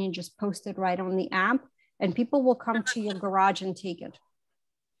picture and you just post it right on the app, and people will come to your garage and take it.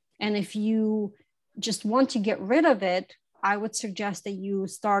 And if you just want to get rid of it, I would suggest that you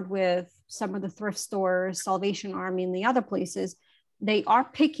start with some of the thrift stores, Salvation Army, and the other places. They are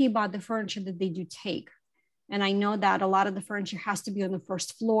picky about the furniture that they do take. And I know that a lot of the furniture has to be on the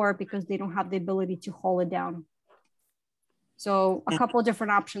first floor because they don't have the ability to haul it down. So a couple of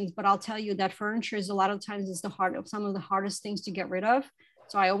different options, but I'll tell you that furniture is a lot of times is some of the hardest things to get rid of.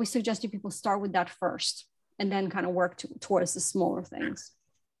 So I always suggest that people start with that first and then kind of work towards the smaller things.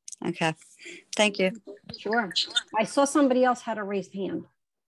 Okay. Thank you. Sure. I saw somebody else had a raised hand.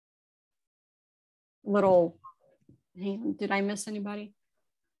 Little hand. Did I miss anybody?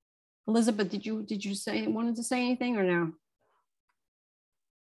 Elizabeth, did you wanted to say anything or no?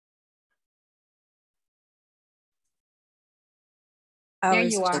 There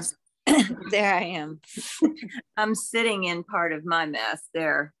you are. There I am. I'm sitting in part of my mess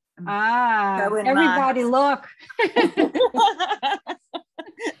there. Everybody look.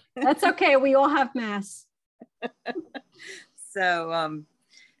 That's okay. We all have mess. So,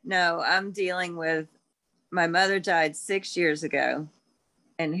 no, I'm dealing with, my mother died 6 years ago,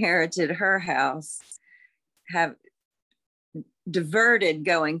 inherited her house, have diverted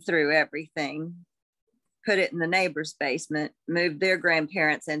going through everything, put it in the neighbor's basement, moved their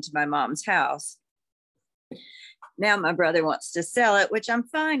grandparents into my mom's house. Now my brother wants to sell it, which I'm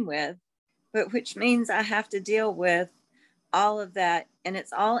fine with, but which means I have to deal with all of that. And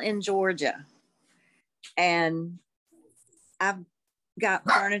it's all in Georgia. And I've got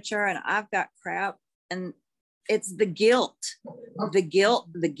furniture and I've got crap, and it's the guilt, and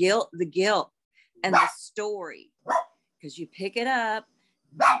the story. Because you pick it up,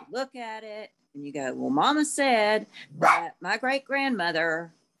 you look at it, and you go, well, Mama said that my great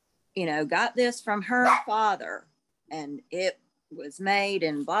grandmother, got this from her father, and it was made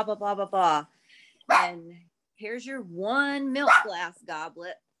and blah, blah, blah, blah, blah. And here's your one milk glass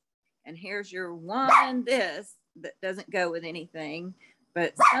goblet, and here's your one this that doesn't go with anything,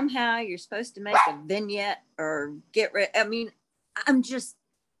 but somehow you're supposed to make a vignette or get rid. I mean, I'm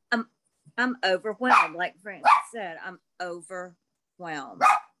overwhelmed. Like Francis said, I'm overwhelmed.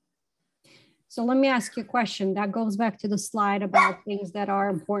 So let me ask you a question that goes back to the slide about things that are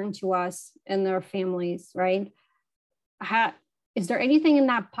important to us and their families, right? Is there anything in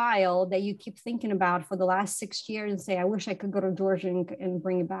that pile that you keep thinking about for the last 6 years and say, I wish I could go to Georgia and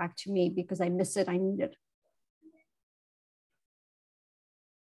bring it back to me because I miss it, I need it?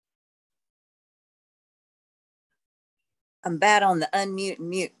 I'm bad on the unmute and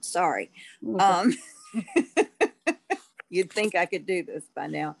mute, sorry. Okay. You'd think I could do this by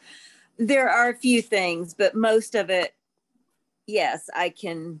now. There are a few things, but most of it, yes, I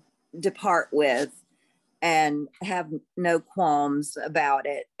can depart with and have no qualms about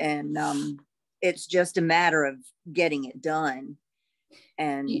it. And it's just a matter of getting it done.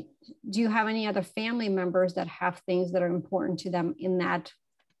 And do you have any other family members that have things that are important to them in that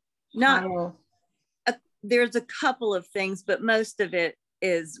pile? There's a couple of things, but most of it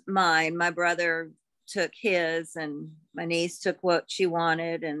is mine. My brother took his, and my niece took what she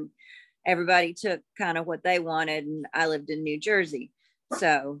wanted, and everybody took kind of what they wanted. And I lived in New Jersey.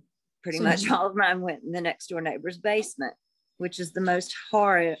 So pretty much all of mine went in the next door neighbor's basement, which is the most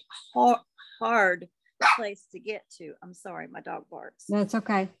hard place to get to. I'm sorry, my dog barks. That's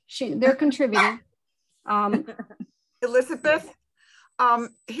okay. They're contributing. Elizabeth,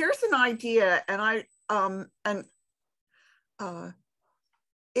 here's an idea, and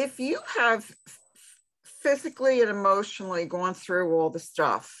if you have physically and emotionally gone through all the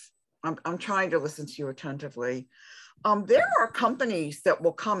stuff, I'm trying to listen to you attentively. There are companies that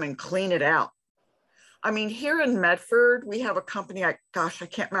will come and clean it out. I mean, here in Medford, we have a company, I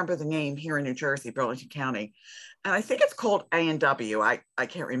can't remember the name, here in New Jersey, Burlington County. And I think it's called A&W. I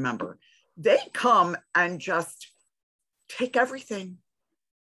can't remember. They come and just take everything.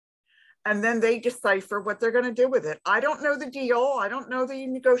 And then they decipher what they're going to do with it. I don't know the deal. I don't know the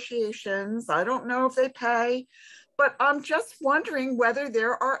negotiations. I don't know if they pay. But I'm just wondering whether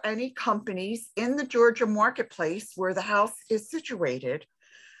there are any companies in the Georgia marketplace where the house is situated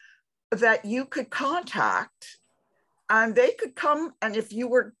that you could contact, and they could come. And if you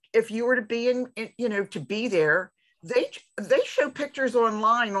were to be to be there, they show pictures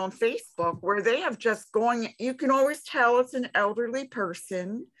online on Facebook where they have just going. You can always tell it's an elderly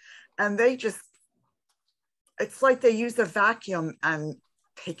person, and it's like they use a vacuum and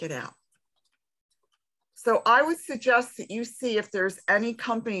take it out. So I would suggest that you see if there's any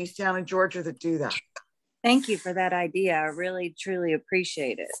companies down in Georgia that do that. Thank you for that idea. I really, truly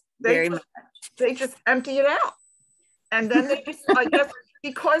appreciate it very much. They just empty it out. And then they just, I guess,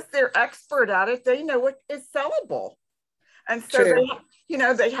 because they're expert at it, they know what is sellable. And so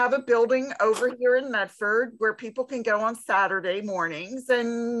they have a building over here in Medford where people can go on Saturday mornings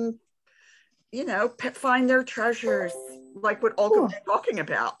and, find their treasures, like what Olga was talking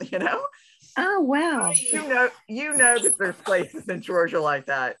about, Oh, wow. You know that there's places in Georgia like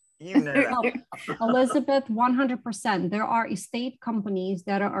that. You know that. Elizabeth, 100%. There are estate companies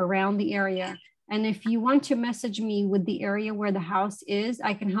that are around the area. And if you want to message me with the area where the house is,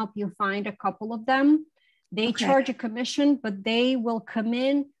 I can help you find a couple of them. They charge a commission, but they will come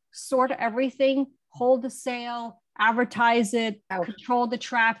in, sort everything, hold the sale, advertise it, control the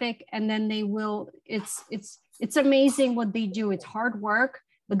traffic, and then they will, it's amazing what they do. It's hard work,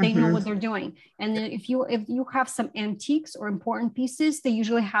 but they know what they're doing. And then if you have some antiques or important pieces, they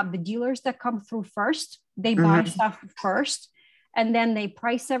usually have the dealers that come through first. They buy stuff first, and then they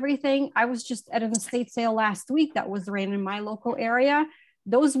price everything. I was just at an estate sale last week that was ran in my local area.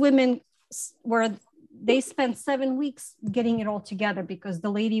 Those women they spent 7 weeks getting it all together because the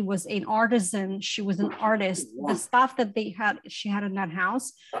lady was an artisan. She was an artist. The stuff that she had in that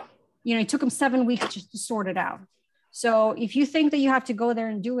house, it took them 7 weeks just to sort it out. So if you think that you have to go there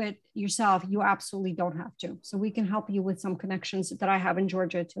and do it yourself, you absolutely don't have to. So we can help you with some connections that I have in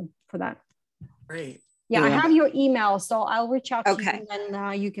Georgia for that. Great. Yeah, I have your email, so I'll reach out to you and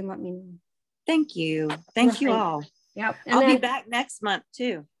then you can let me know. Thank you. Thank you all. Yep. And I'll be back next month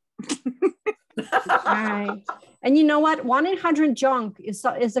too. All right. And you know what? 1-800-JUNK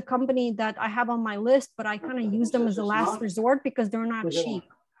is a company that I have on my list, but I kind of use them as a last resort because they're not cheap.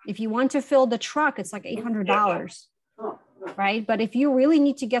 If you want to fill the truck, it's like $800. Right? But if you really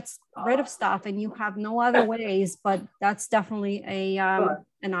need to get rid of stuff and you have no other ways, but that's definitely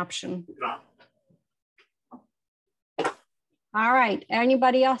an option. All right.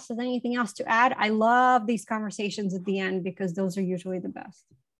 Anybody else has anything else to add? I love these conversations at the end because those are usually the best.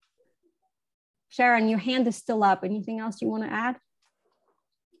 Sharon, your hand is still up. Anything else you want to add?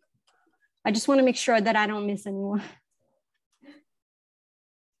 I just want to make sure that I don't miss anyone.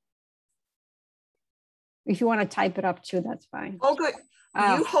 If you want to type it up too, that's fine. Oh, good. Do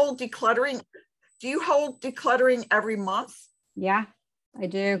you hold decluttering every month? Yeah. I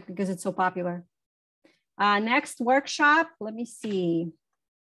do, because it's so popular. Next workshop, let me see.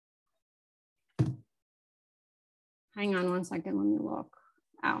 Hang on one second, let me look.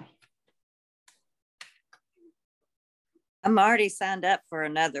 Ow. I'm already signed up for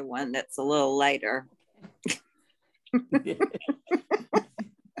another one that's a little later.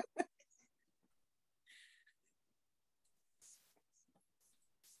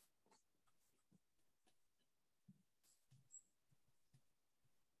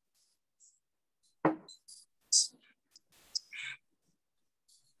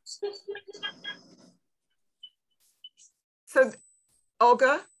 So,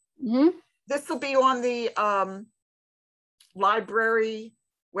 Olga, Mm-hmm. this will be on the library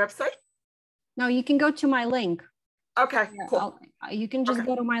website? No, you can go to my link. Okay, Yeah, cool. you can just Okay.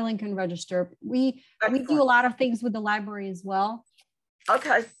 go to my link and register. We do a Excellent. lot of things with the library as well.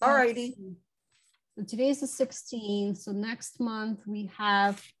 Okay, all righty. So today's the 16th. So next month we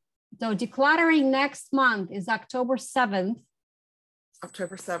have, so decluttering next month is October 7th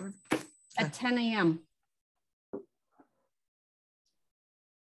October 7th. at 10 a.m.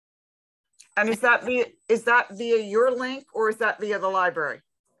 And is that via your link or is that via the library?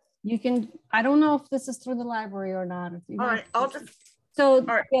 You can, I don't know if this is through the library or not. If you All want right, I'll just, So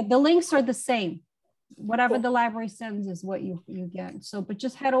right. yeah, the links are the same. Whatever Cool. the library sends is what you get. So, but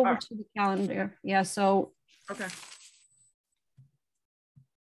just head over right. to the calendar. Yeah, so. Okay.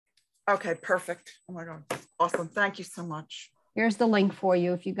 Okay, perfect. Oh my God, awesome. Thank you so much. Here's the link for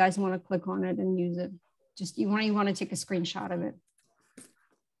you if you guys want to click on it and use it. Just you want to take a screenshot of it.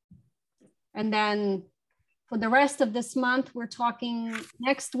 And then for the rest of this month, we're talking,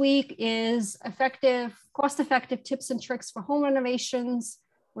 next week is cost-effective tips and tricks for home renovations.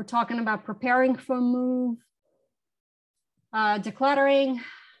 We're talking about preparing for a move, decluttering,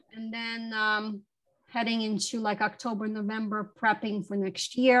 and then heading into like October, November, prepping for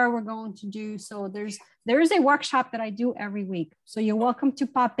next year we're going to do. So there is a workshop that I do every week. So you're welcome to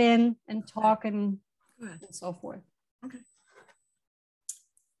pop in and talk and so forth. Okay.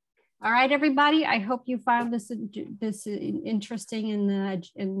 All right, everybody. I hope you found this interesting and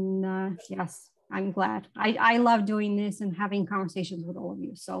yes, I'm glad. I love doing this and having conversations with all of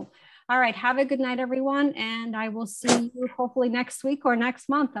you. So, all right, have a good night, everyone. And I will see you hopefully next week or next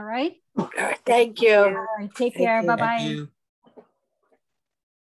month. All right. Thank you. All right, take care. Bye-bye. Thank you.